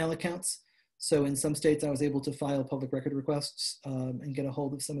email accounts. So in some states, I was able to file public record requests and get a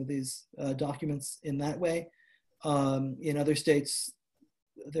hold of some of these documents in that way. In other states,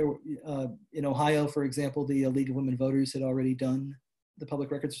 in Ohio, for example, the League of Women Voters had already done the public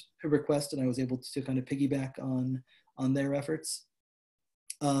records request, and I was able to kind of piggyback on their efforts.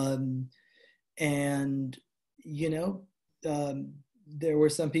 There were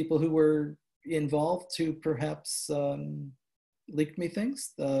some people who were involved who perhaps leaked me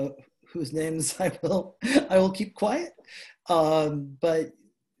things, whose names I will keep quiet. But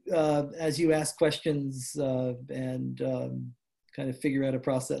as you ask questions and kind of figure out a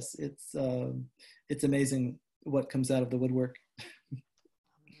process, it's amazing what comes out of the woodwork.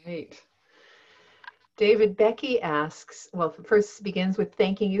 Right. David, Becky asks, well, first begins with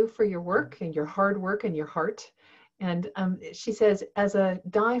thanking you for your work and your hard work and your heart. And she says, as a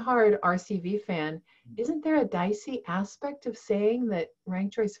diehard RCV fan, isn't there a dicey aspect of saying that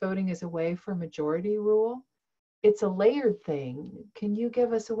ranked choice voting is a way for majority rule? It's a layered thing. Can you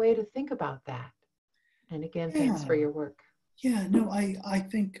give us a way to think about that? And again, thanks for your work. Yeah, no, I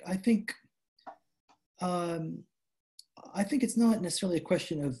think it's not necessarily a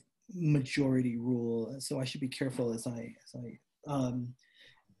question of majority rule, so I should be careful I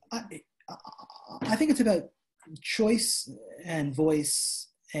think it's about choice and voice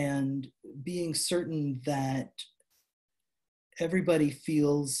and being certain that everybody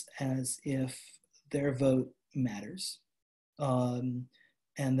feels as if their vote matters, and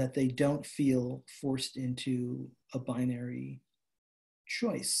that they don't feel forced into a binary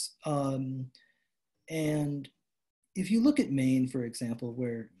choice. And if you look at Maine, for example,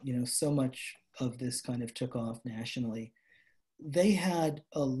 where so much of this kind of took off nationally, they had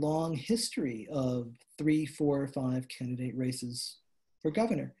a long history of 3, 4, 5 candidate races for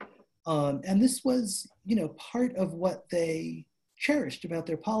governor. And this was, part of what they cherished about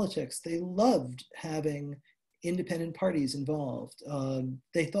their politics. They loved having independent parties involved.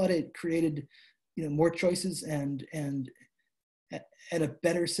 They thought it created, more choices and a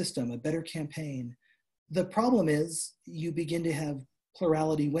better system, a better campaign. The problem is you begin to have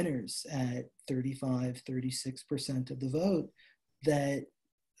plurality winners at 35, 36% of the vote that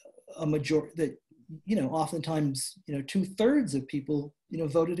oftentimes, 2/3 of people,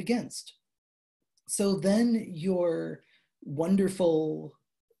 voted against. So then your wonderful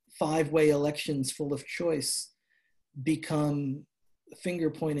 5-way elections full of choice become finger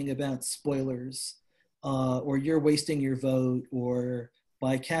pointing about spoilers, or you're wasting your vote, or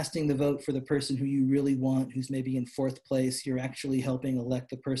by casting the vote for the person who you really want, who's maybe in 4th place, you're actually helping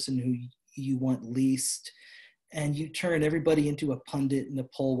elect the person who you want least. And you turn everybody into a pundit and a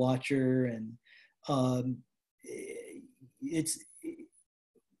poll watcher. And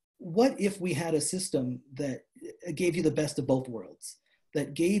what if we had a system that gave you the best of both worlds,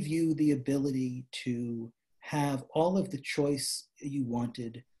 that gave you the ability to have all of the choice you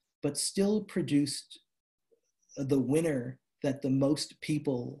wanted, but still produced the winner that the most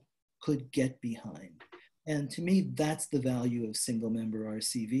people could get behind? And to me, that's the value of single member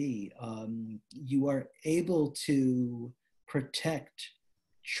RCV. You are able to protect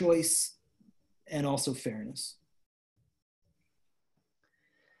choice and also fairness.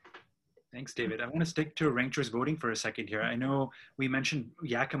 Thanks, David. I want to stick to ranked choice voting for a second here. I know we mentioned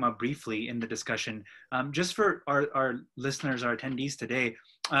Yakima briefly in the discussion. Just for our listeners, our attendees today,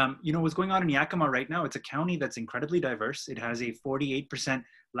 what's going on in Yakima right now, it's a county that's incredibly diverse. It has a 48%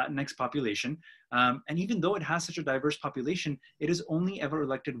 Latinx population. And even though it has such a diverse population, it has only ever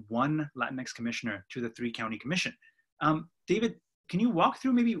elected one Latinx commissioner to the 3-county commission. David, can you walk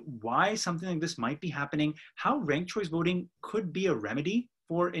through maybe why something like this might be happening, how ranked choice voting could be a remedy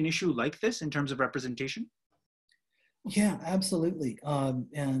for an issue like this in terms of representation? Yeah, absolutely. I'm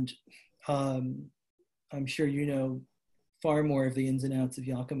sure you know far more of the ins and outs of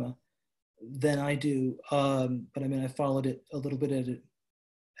Yakima than I do. But I mean, I followed it a little bit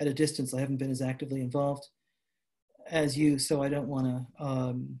at a distance. I haven't been as actively involved as you, so I don't want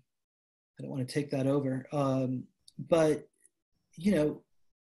to take that over. But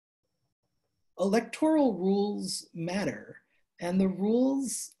electoral rules matter. And the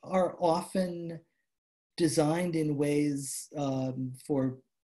rules are often designed in ways for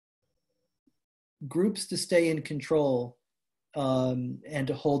groups to stay in control and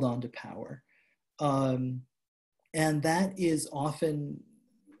to hold on to power. And that is often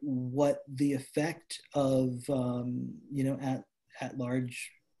what the effect of, at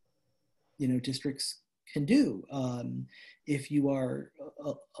large, districts can do. If you are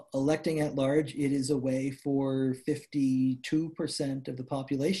electing at large, it is a way for 52% of the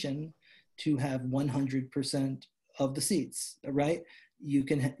population to have 100% of the seats, right? You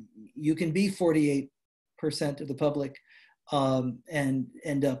can be 48% of the public and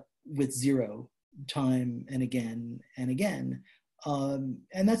end up with 0 time and again and again.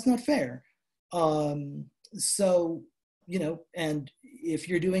 And that's not fair. So, and if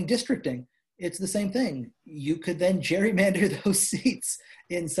you're doing districting, it's the same thing. You could then gerrymander those seats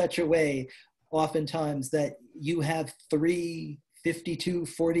in such a way, oftentimes, that you have 3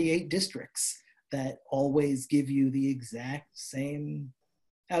 52-48 districts that always give you the exact same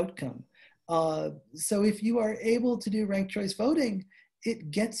outcome. So if you are able to do ranked choice voting,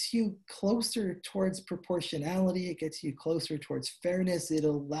 it gets you closer towards proportionality. It gets you closer towards fairness. It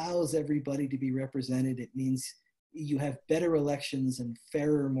allows everybody to be represented. It means you have better elections and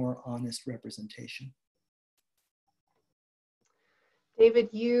fairer, more honest representation. David,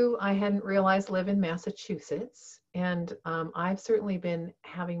 I hadn't realized, live in Massachusetts, and I've certainly been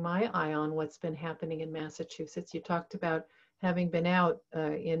having my eye on what's been happening in Massachusetts. You talked about having been out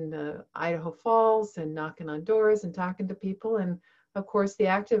in Idaho Falls and knocking on doors and talking to people, and of course the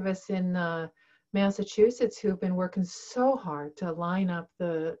activists in Massachusetts who've been working so hard to line up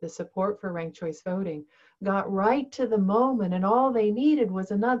the support for ranked choice voting got right to the moment, and all they needed was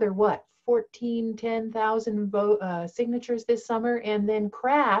another 10,000 signatures this summer, and then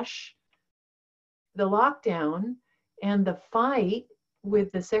crash the lockdown and the fight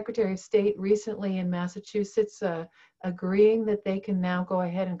with the Secretary of State recently in Massachusetts agreeing that they can now go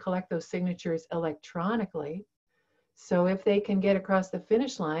ahead and collect those signatures electronically. So if they can get across the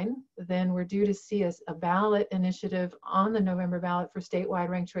finish line, then we're due to see a ballot initiative on the November ballot for statewide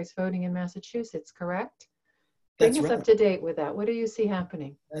ranked choice voting in Massachusetts, correct? Bring us up to date with that. What do you see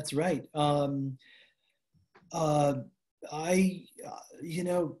happening? That's right.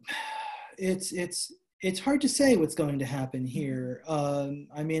 It's hard to say what's going to happen here.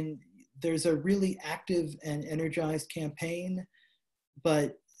 I mean, there's a really active and energized campaign,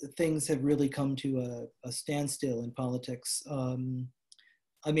 but things have really come to a standstill in politics.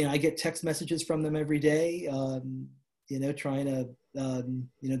 I mean, I get text messages from them every day, trying to,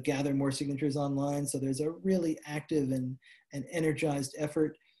 gather more signatures online. So there's a really active and energized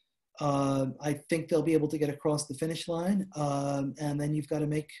effort. I think they'll be able to get across the finish line. And then you've got to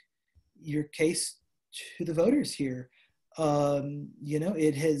make your case to the voters here.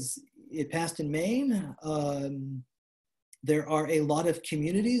 It passed in Maine. There are a lot of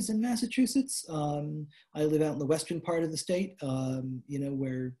communities in Massachusetts. I live out in the western part of the state,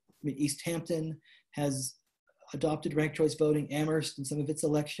 where East Hampton has adopted ranked choice voting, Amherst in some of its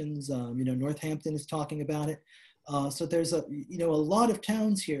elections, Northampton is talking about it. So there's a lot of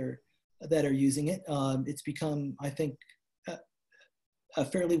towns here that are using it. It's become, I think, a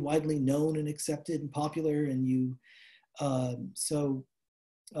fairly widely known and accepted and popular, and so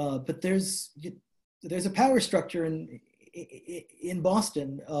But there's a power structure in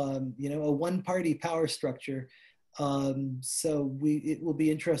Boston, a one-party power structure. So it will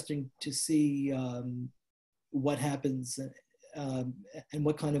be interesting to see what happens and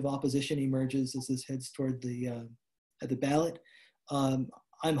what kind of opposition emerges as this heads toward the ballot.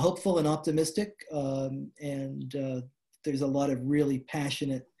 I'm hopeful and optimistic, and there's a lot of really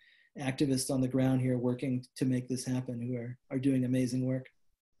passionate activists on the ground here working to make this happen who are doing amazing work.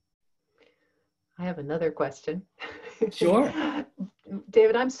 I have another question. Sure.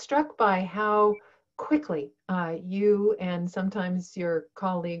 David, I'm struck by how quickly you and sometimes your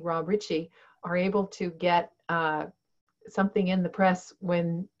colleague Rob Ritchie are able to get something in the press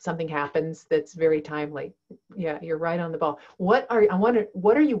when something happens that's very timely. Yeah, you're right on the ball. What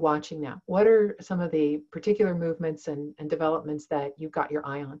are you watching now? What are some of the particular movements and developments that you've got your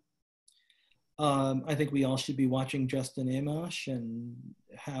eye on? I think we all should be watching Justin Amash and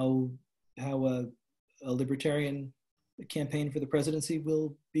how a libertarian campaign for the presidency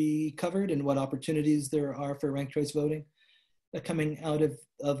will be covered and what opportunities there are for ranked choice voting coming out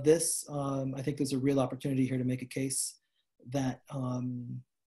of this. I think there's a real opportunity here to make a case that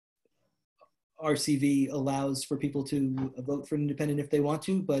RCV allows for people to vote for an independent if they want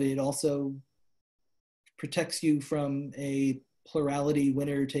to, but it also protects you from a plurality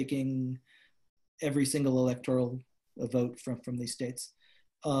winner taking every single electoral vote from these states.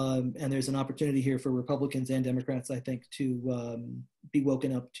 And there's an opportunity here for Republicans and Democrats, I think, to be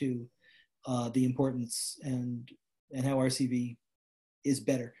woken up to the importance and how RCV is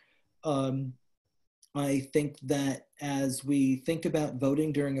better. I think that as we think about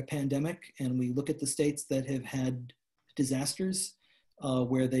voting during a pandemic and we look at the states that have had disasters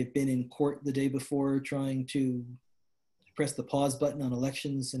where they've been in court the day before trying to press the pause button on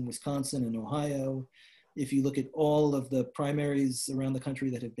elections in Wisconsin and Ohio, if you look at all of the primaries around the country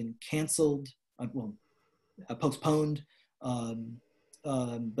that have been canceled, postponed,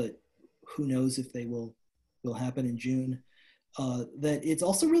 but who knows if they will happen in June, that it's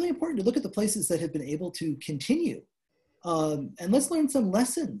also really important to look at the places that have been able to continue. And let's learn some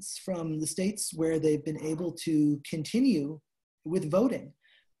lessons from the states where they've been able to continue with voting.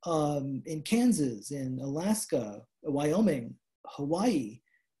 In Kansas, in Alaska, Wyoming, Hawaii,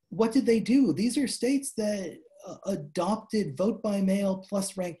 what did they do? These are states that adopted vote by mail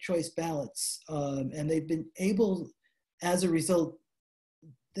plus ranked choice ballots. And they've been able, as a result,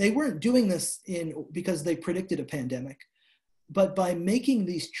 they weren't doing this because they predicted a pandemic, but by making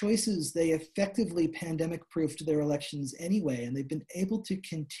these choices, they effectively pandemic-proofed their elections anyway. And they've been able to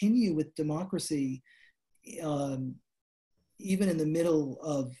continue with democracy even in the middle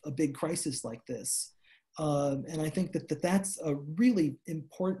of a big crisis like this. And I think that that's a really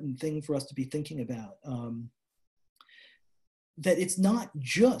important thing for us to be thinking about. That it's not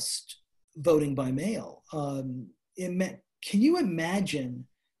just voting by mail. Can you imagine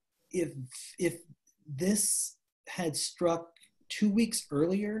if this had struck 2 weeks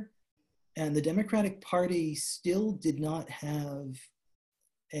earlier and the Democratic Party still did not have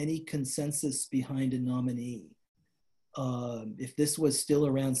any consensus behind a nominee? If this was still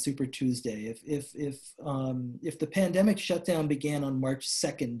around Super Tuesday, if the pandemic shutdown began on March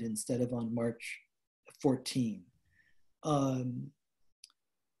 2nd instead of on March 14,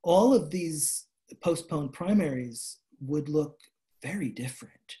 all of these postponed primaries would look very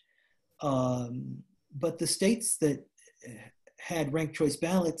different. But the states that had ranked choice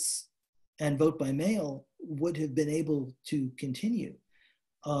ballots and vote by mail would have been able to continue.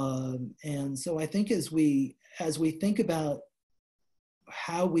 And so I think as we think about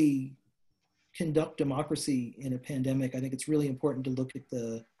how we conduct democracy in a pandemic, I think it's really important to look at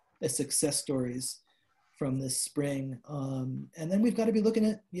the success stories from this spring. And then we've got to be looking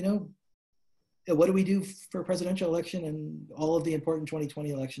at, what do we do for a presidential election and all of the important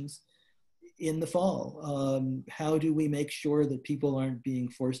 2020 elections in the fall? How do we make sure that people aren't being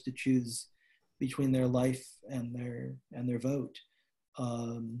forced to choose between their life and their vote?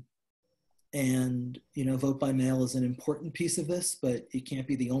 And vote by mail is an important piece of this, but it can't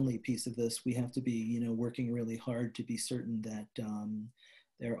be the only piece of this. We have to be working really hard to be certain that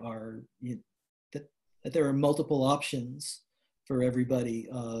there are that there are multiple options for everybody,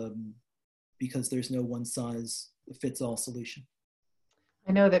 because there's no one size fits all solution.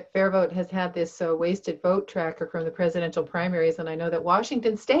 I know that FairVote has had this wasted vote tracker from the presidential primaries, and I know that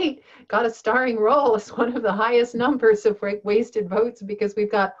Washington State got a starring role as one of the highest numbers of wasted votes, because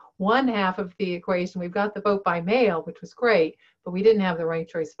we've got one half of the equation. We've got the vote by mail, which was great, but we didn't have the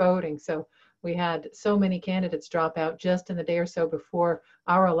ranked choice voting. So we had so many candidates drop out just in the day or so before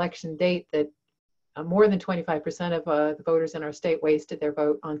our election date that more than 25% of the voters in our state wasted their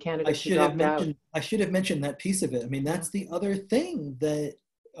vote on candidates who dropped out. I should have mentioned that piece of it. I mean, that's the other thing that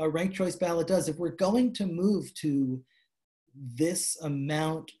a ranked choice ballot does. If we're going to move to this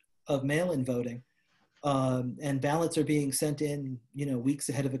amount of mail-in voting, and ballots are being sent in, weeks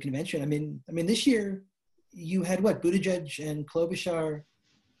ahead of a convention. I mean, this year you had Buttigieg and Klobuchar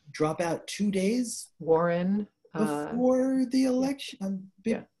drop out 2 days Warren before the election,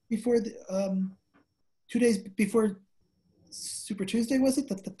 before the 2 days before Super Tuesday, was it?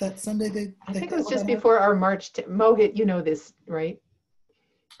 That Sunday I think it was just before our March. Mohit, you know this, right?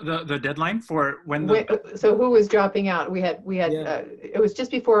 The deadline for when so who was dropping out? We had it was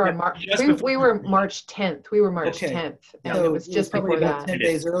just before our March. We were March 10th. We were March 10th, and so it was just before about that. 10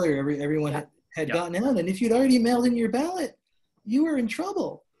 days earlier, everyone had gotten out, and if you'd already mailed in your ballot, you were in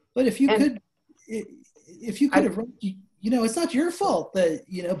trouble. But if you could have, it's not your fault that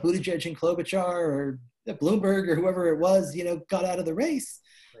Buttigieg and Klobuchar or Bloomberg or whoever it was, got out of the race.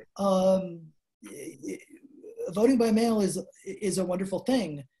 Right. Voting by mail is a wonderful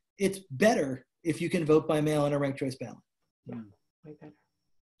thing. It's better if you can vote by mail on a ranked choice ballot. Way better.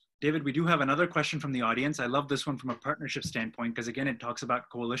 David, we do have another question from the audience. I love this one from a partnership standpoint because, again, it talks about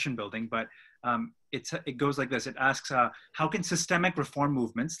coalition building, but it goes like this. It asks, how can systemic reform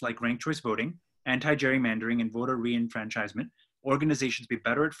movements like ranked choice voting, anti-gerrymandering, and voter re-enfranchisement organizations be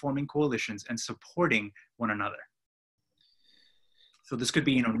better at forming coalitions and supporting one another? So this could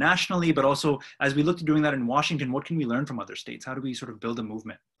be, nationally, but also as we look to doing that in Washington, what can we learn from other states? How do we sort of build a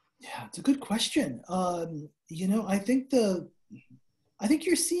movement? Yeah, it's a good question. I think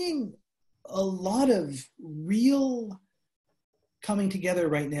you're seeing a lot of real coming together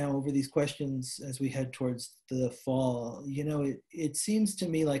right now over these questions as we head towards the fall. It seems to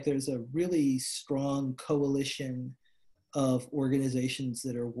me like there's a really strong coalition of organizations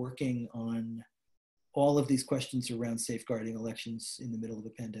that are working on all of these questions around safeguarding elections in the middle of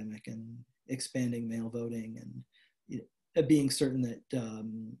a pandemic and expanding mail voting and being certain that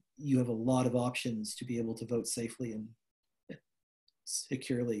you have a lot of options to be able to vote safely and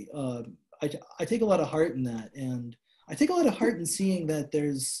securely. I take a lot of heart in that, and I take a lot of heart in seeing that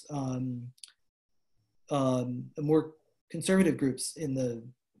there's more conservative groups in the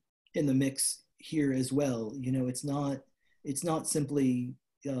mix here as well. It's not simply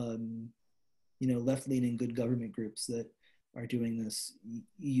left-leaning good government groups that are doing this.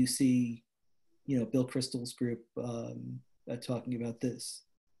 You see, Bill Kristol's group talking about this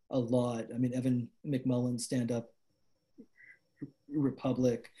a lot. I mean, Evan McMullin, Stand Up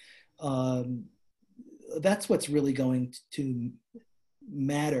Republic. That's what's really going to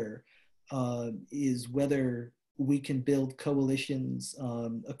matter, is whether we can build coalitions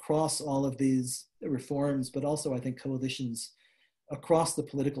across all of these reforms, but also I think coalitions across the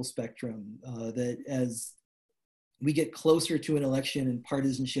political spectrum, that as we get closer to an election and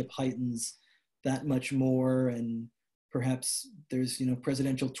partisanship heightens that much more, and perhaps there's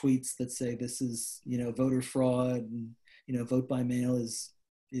presidential tweets that say this is voter fraud, and vote by mail is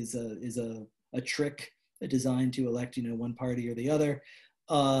a trick designed to elect one party or the other,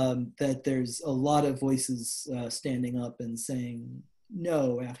 that there's a lot of voices standing up and saying,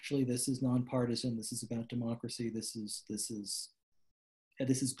 no, actually this is nonpartisan, this is about democracy, this is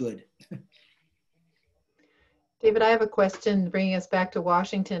good. David, I have a question bringing us back to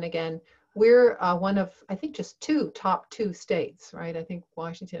Washington again. We're one of, I think, just top two states, right? I think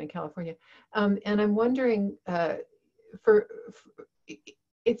Washington and California. And I'm wondering,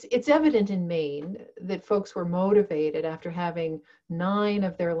 it's evident in Maine that folks were motivated after having 9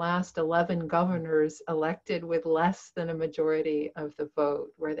 of their last 11 governors elected with less than a majority of the vote,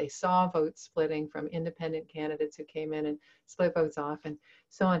 where they saw votes splitting from independent candidates who came in and split votes off and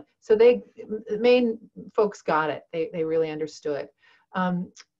so on. So Maine folks got it. They really understood.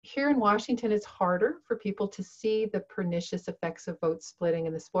 Here in Washington, it's harder for people to see the pernicious effects of vote splitting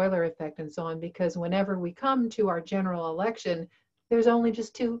and the spoiler effect and so on, because whenever we come to our general election, there's only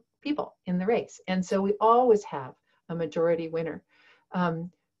just 2 people in the race. And so we always have a majority winner.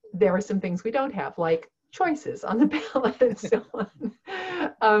 There are some things we don't have, like choices on the ballot and so on.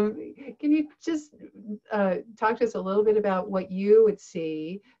 Can you just talk to us a little bit about what you would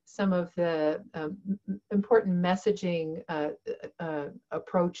see some of the important messaging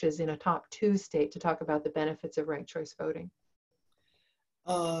approaches in a top 2 state to talk about the benefits of ranked choice voting?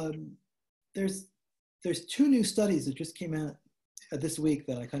 There's 2 new studies that just came out this week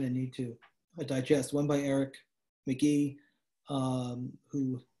that I kind of need to digest. One by Eric McGee,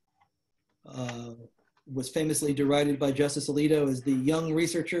 who was famously derided by Justice Alito as the young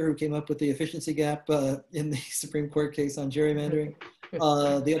researcher who came up with the efficiency gap in the Supreme Court case on gerrymandering.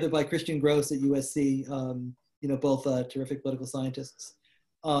 The other by Christian Gross at USC, both terrific political scientists,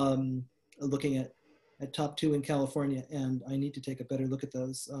 looking at top 2 in California. And I need to take a better look at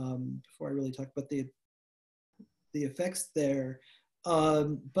those before I really talk about the effects there.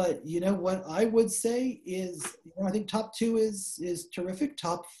 But what I would say is, I think top 2 is terrific.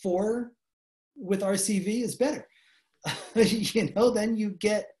 Top 4 with RCV is better. Then you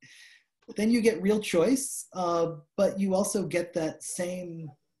get real choice, but you also get that same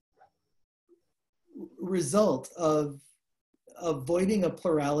result of avoiding a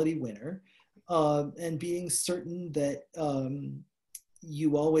plurality winner, and being certain that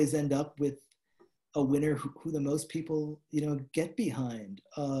you always end up with a winner who the most people get behind.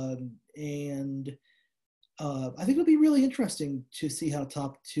 And I think it'll be really interesting to see how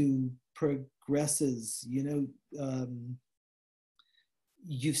top 2 progresses.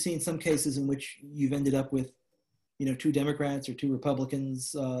 You've seen some cases in which you've ended up with 2 Democrats or 2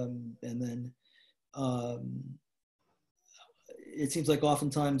 Republicans, and then it seems like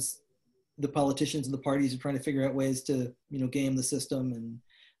oftentimes the politicians and the parties are trying to figure out ways to game the system, and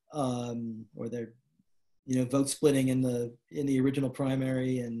or they're vote splitting in the original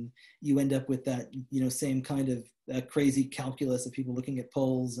primary, and you end up with that same kind of crazy calculus of people looking at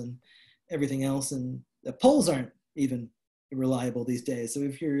polls and everything else, and the polls aren't even reliable these days. So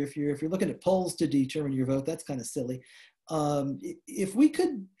if you're looking at polls to determine your vote, that's kind of silly. If we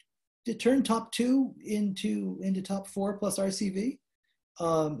could turn top 2 into top 4 plus RCV,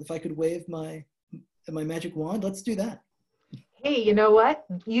 if I could wave my magic wand, let's do that. Hey, you know what?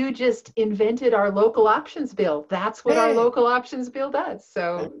 You just invented our local options bill. That's what our local options bill does.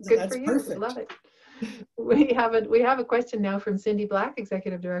 So good for you. Perfect. Love it. We have a question now from Cindy Black,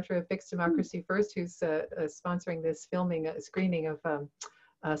 Executive Director of Fixed Democracy First, who's sponsoring this screening of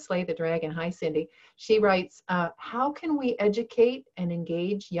Slay the Dragon. Hi, Cindy. She writes, how can we educate and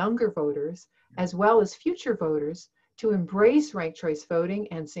engage younger voters as well as future voters to embrace ranked choice voting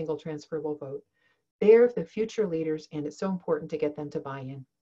and single transferable vote? They're the future leaders, and it's so important to get them to buy in.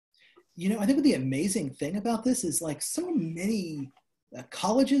 I think the amazing thing about this is so many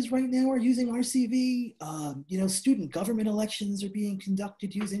colleges right now are using RCV. Student government elections are being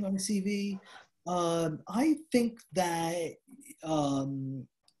conducted using RCV. I think that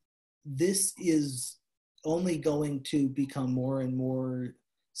this is only going to become more and more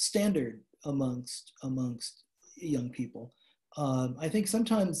standard amongst young people. I think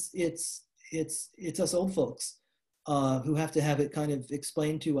sometimes it's us old folks who have to have it kind of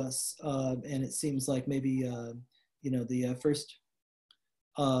explained to us, and it seems like maybe the first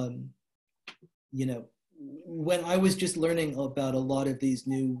when I was just learning about a lot of these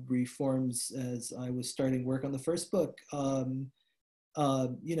new reforms as I was starting work on the first book, a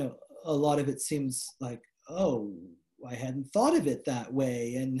lot of it seems like, oh, I hadn't thought of it that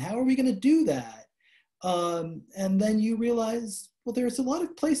way, and how are we going to do that? And then you realize, well, there's a lot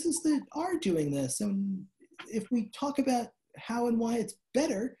of places that are doing this, and if we talk about how and why it's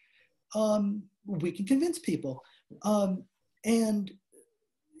better, we can convince people. And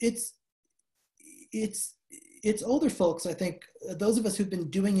it's older folks, I think, those of us who've been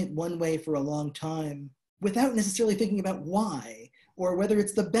doing it one way for a long time without necessarily thinking about why, or whether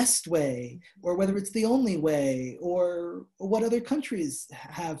it's the best way, or whether it's the only way, or what other countries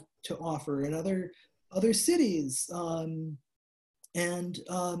have to offer in other cities.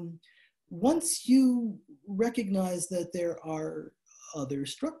 Once you recognize that there are other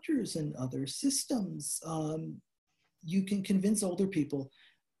structures and other systems, you can convince older people.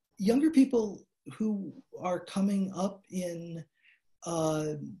 Younger people who are coming up in,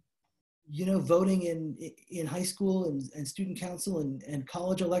 voting in high school and student council and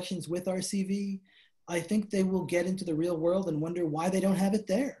college elections with RCV, I think they will get into the real world and wonder why they don't have it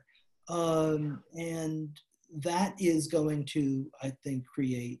there. And that is going to, I think,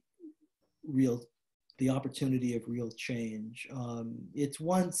 create the opportunity of real change. It's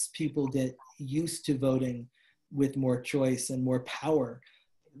once people get used to voting with more choice and more power,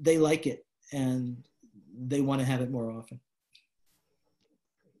 they like it and they want to have it more often.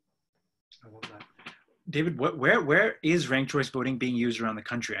 I love that. David, where is ranked choice voting being used around the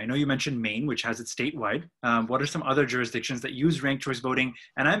country? I know you mentioned Maine, which has it statewide. What are some other jurisdictions that use ranked choice voting?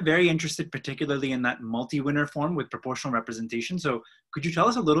 And I'm very interested particularly in that multi-winner form with proportional representation. So could you tell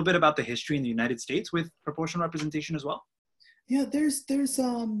us a little bit about the history in the United States with proportional representation as well? Yeah, there's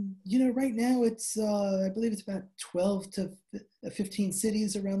right now it's, I believe it's about 12 to 15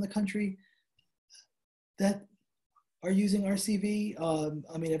 cities around the country that are using RCV.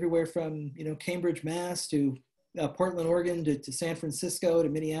 I mean, everywhere from, Cambridge, Mass to Portland, Oregon to San Francisco to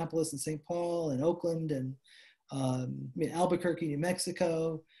Minneapolis and St. Paul and Oakland. And I mean, Albuquerque, New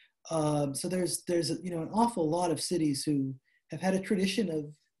Mexico. So there's an awful lot of cities who have had a tradition of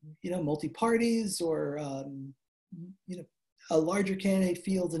multi-parties or a larger candidate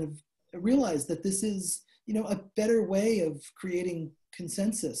field, and have realized that this is a better way of creating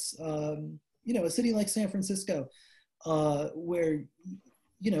consensus. A city like San Francisco, where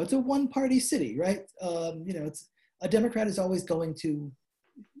it's a one-party city, right? It's a Democrat is always going to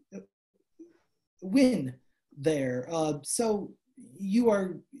win there. So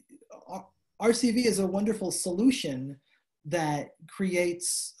RCV is a wonderful solution that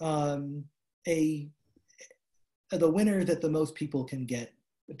creates the winner that the most people can get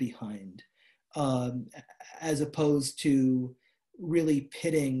behind, as opposed to really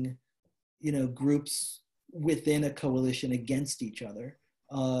pitting groups within a coalition against each other,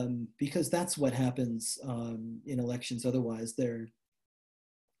 because that's what happens in elections. Otherwise, they're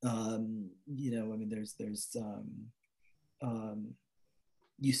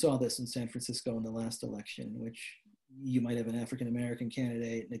you saw this in San Francisco in the last election, in which you might have an African-American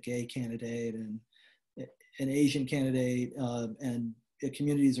candidate and a gay candidate and an Asian candidate, and the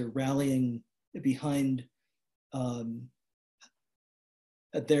communities are rallying behind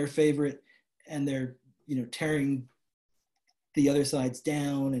their favorite, and they're tearing the other sides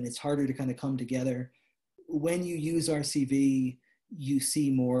down, and it's harder to kind of come together. When you use RCV, you see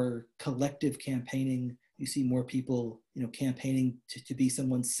more collective campaigning. You see more people, campaigning to be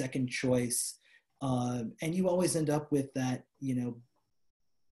someone's second choice, and you always end up with that.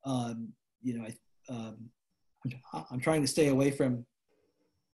 I'm trying to stay away from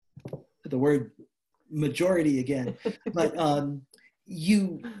the word majority again, but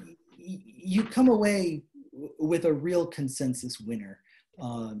you come away with a real consensus winner,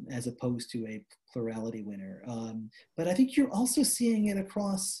 as opposed to a plurality winner. But I think you're also seeing it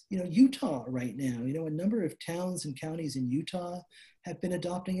across, Utah right now. A number of towns and counties in Utah have been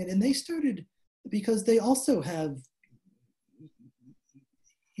adopting it, and they started because they also have,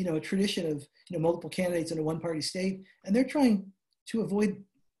 a tradition of, multiple candidates in a one-party state, and they're trying to avoid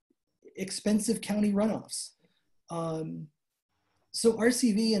expensive county runoffs. So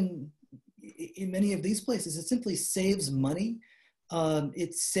RCV in many of these places, it simply saves money.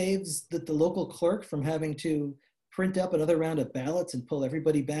 It saves the local clerk from having to print up another round of ballots and pull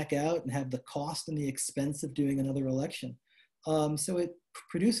everybody back out and have the cost and the expense of doing another election. So it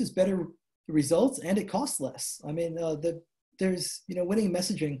produces better results, and it costs less. I mean, there's winning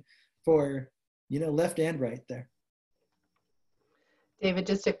messaging for left and right there. David,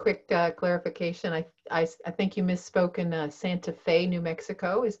 just a quick clarification. I think you misspoke in Santa Fe, New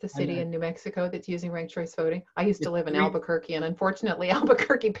Mexico is the city in New Mexico that's using ranked choice voting. I used to live in Albuquerque, and unfortunately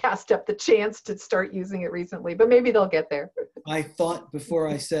Albuquerque passed up the chance to start using it recently, but maybe they'll get there. I thought before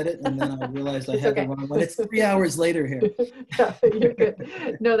I said it, and then I realized I had the wrong one. It's 3 hours later here. Yeah, you're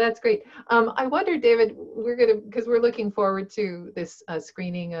good. No, that's great. I wonder, David, because we're looking forward to this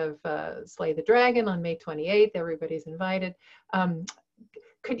screening of Slay the Dragon on May 28th. Everybody's invited.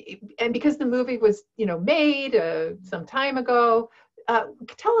 And because the movie was, made some time ago,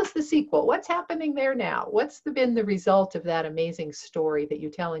 tell us the sequel. What's happening there now? What's been the result of that amazing story that you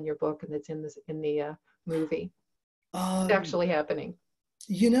tell in your book and that's in the movie? What's actually happening?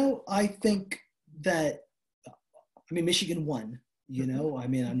 I think that, Michigan won.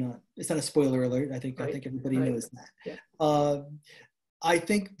 It's not a spoiler alert. I think everybody knows that. Yeah. I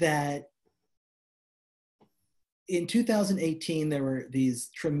think that in 2018, there were these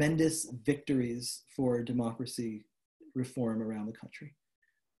tremendous victories for democracy reform around the country.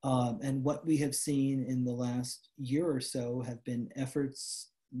 And what we have seen in the last year or so have been efforts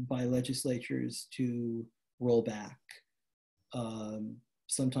by legislatures to roll back,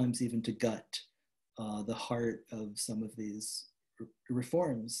 sometimes even to gut the heart of some of these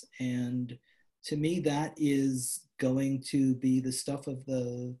reforms. And to me, that is going to be the stuff of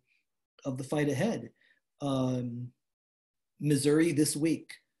the fight ahead. Missouri this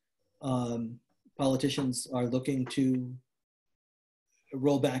week, politicians are looking to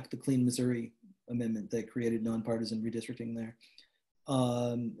roll back the Clean Missouri Amendment that created nonpartisan redistricting there,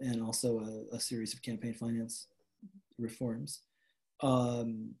 and also a series of campaign finance reforms.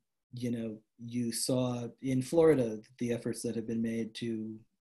 You saw in Florida the efforts that have been made to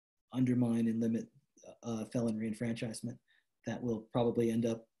undermine and limit felon reenfranchisement that will probably end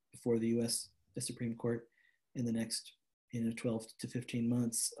up before the Supreme Court in the next 12 to 15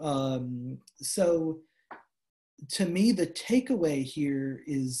 months. So to me, the takeaway here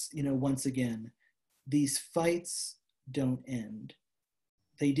is, once again, these fights don't end.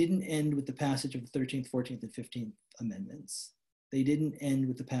 They didn't end with the passage of the 13th, 14th, and 15th Amendments. They didn't end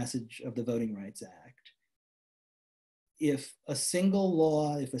with the passage of the Voting Rights Act. if a single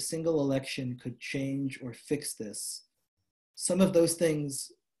law, if a single election could change or fix this, some of those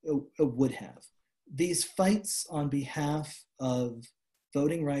things would have. These fights on behalf of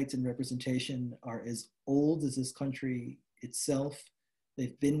voting rights and representation are as old as this country itself.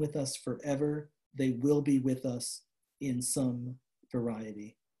 They've been with us forever. They will be with us in some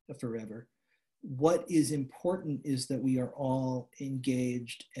variety forever. What is important is that we are all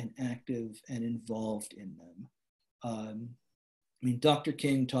engaged and active and involved in them. I mean, Dr.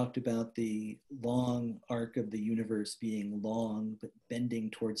 King talked about the long arc of the universe being long, but bending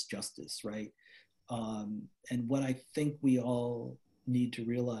towards justice, right? And what I think we all need to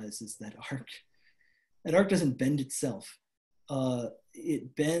realize is that arc doesn't bend itself.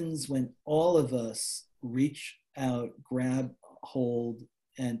 It bends when all of us reach out, grab, hold,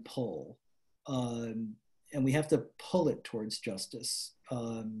 and pull. And we have to pull it towards justice.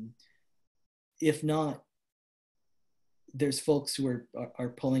 If not, there's folks who are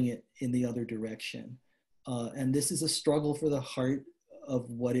pulling it in the other direction. And this is a struggle for the heart of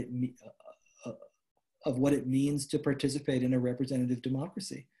what it means to participate in a representative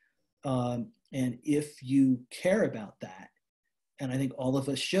democracy. And if you care about that, and I think all of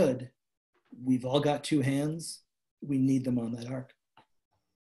us should, we've all got two hands, we need them on that arc.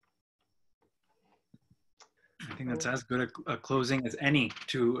 I think that's as good a closing as any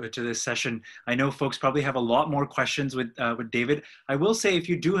to this session. I know folks probably have a lot more questions with David. I will say, if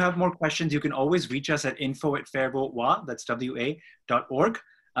you do have more questions, you can always reach us at info@fairvotewa, that's WA.org.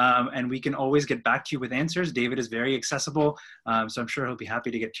 And we can always get back to you with answers. David is very accessible, so I'm sure he'll be happy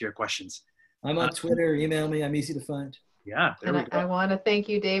to get to your questions. I'm on Twitter, email me, I'm easy to find. Yeah, there we go. I want to thank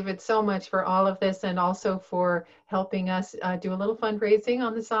you, David, so much for all of this, and also for helping us do a little fundraising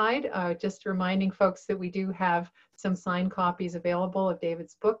on the side. Just reminding folks that we do have some signed copies available of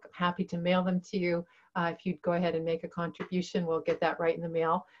David's book. Happy to mail them to you. If you'd go ahead and make a contribution, we'll get that right in the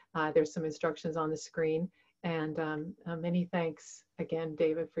mail. There's some instructions on the screen. And many thanks again,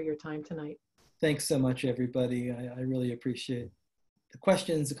 David, for your time tonight. Thanks so much, everybody. I really appreciate the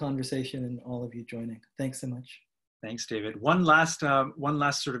questions, the conversation, and all of you joining. Thanks so much. Thanks, David. One last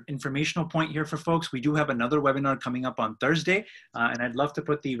sort of informational point here for folks. We do have another webinar coming up on Thursday, and I'd love to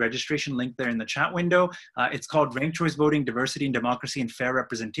put the registration link there in the chat window. It's called Ranked Choice Voting, Diversity and Democracy and Fair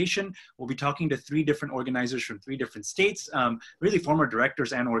Representation. We'll be talking to 3 different organizers from 3 different states, really former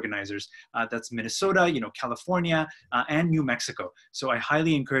directors and organizers. That's Minnesota, California, and New Mexico. So I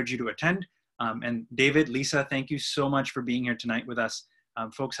highly encourage you to attend. And David, Lisa, thank you so much for being here tonight with us.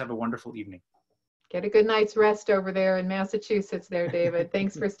 Folks, have a wonderful evening. Get a good night's rest over there in Massachusetts there, David.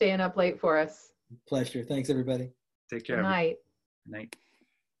 Thanks for staying up late for us. Pleasure. Thanks, everybody. Take care. Good night. Good night.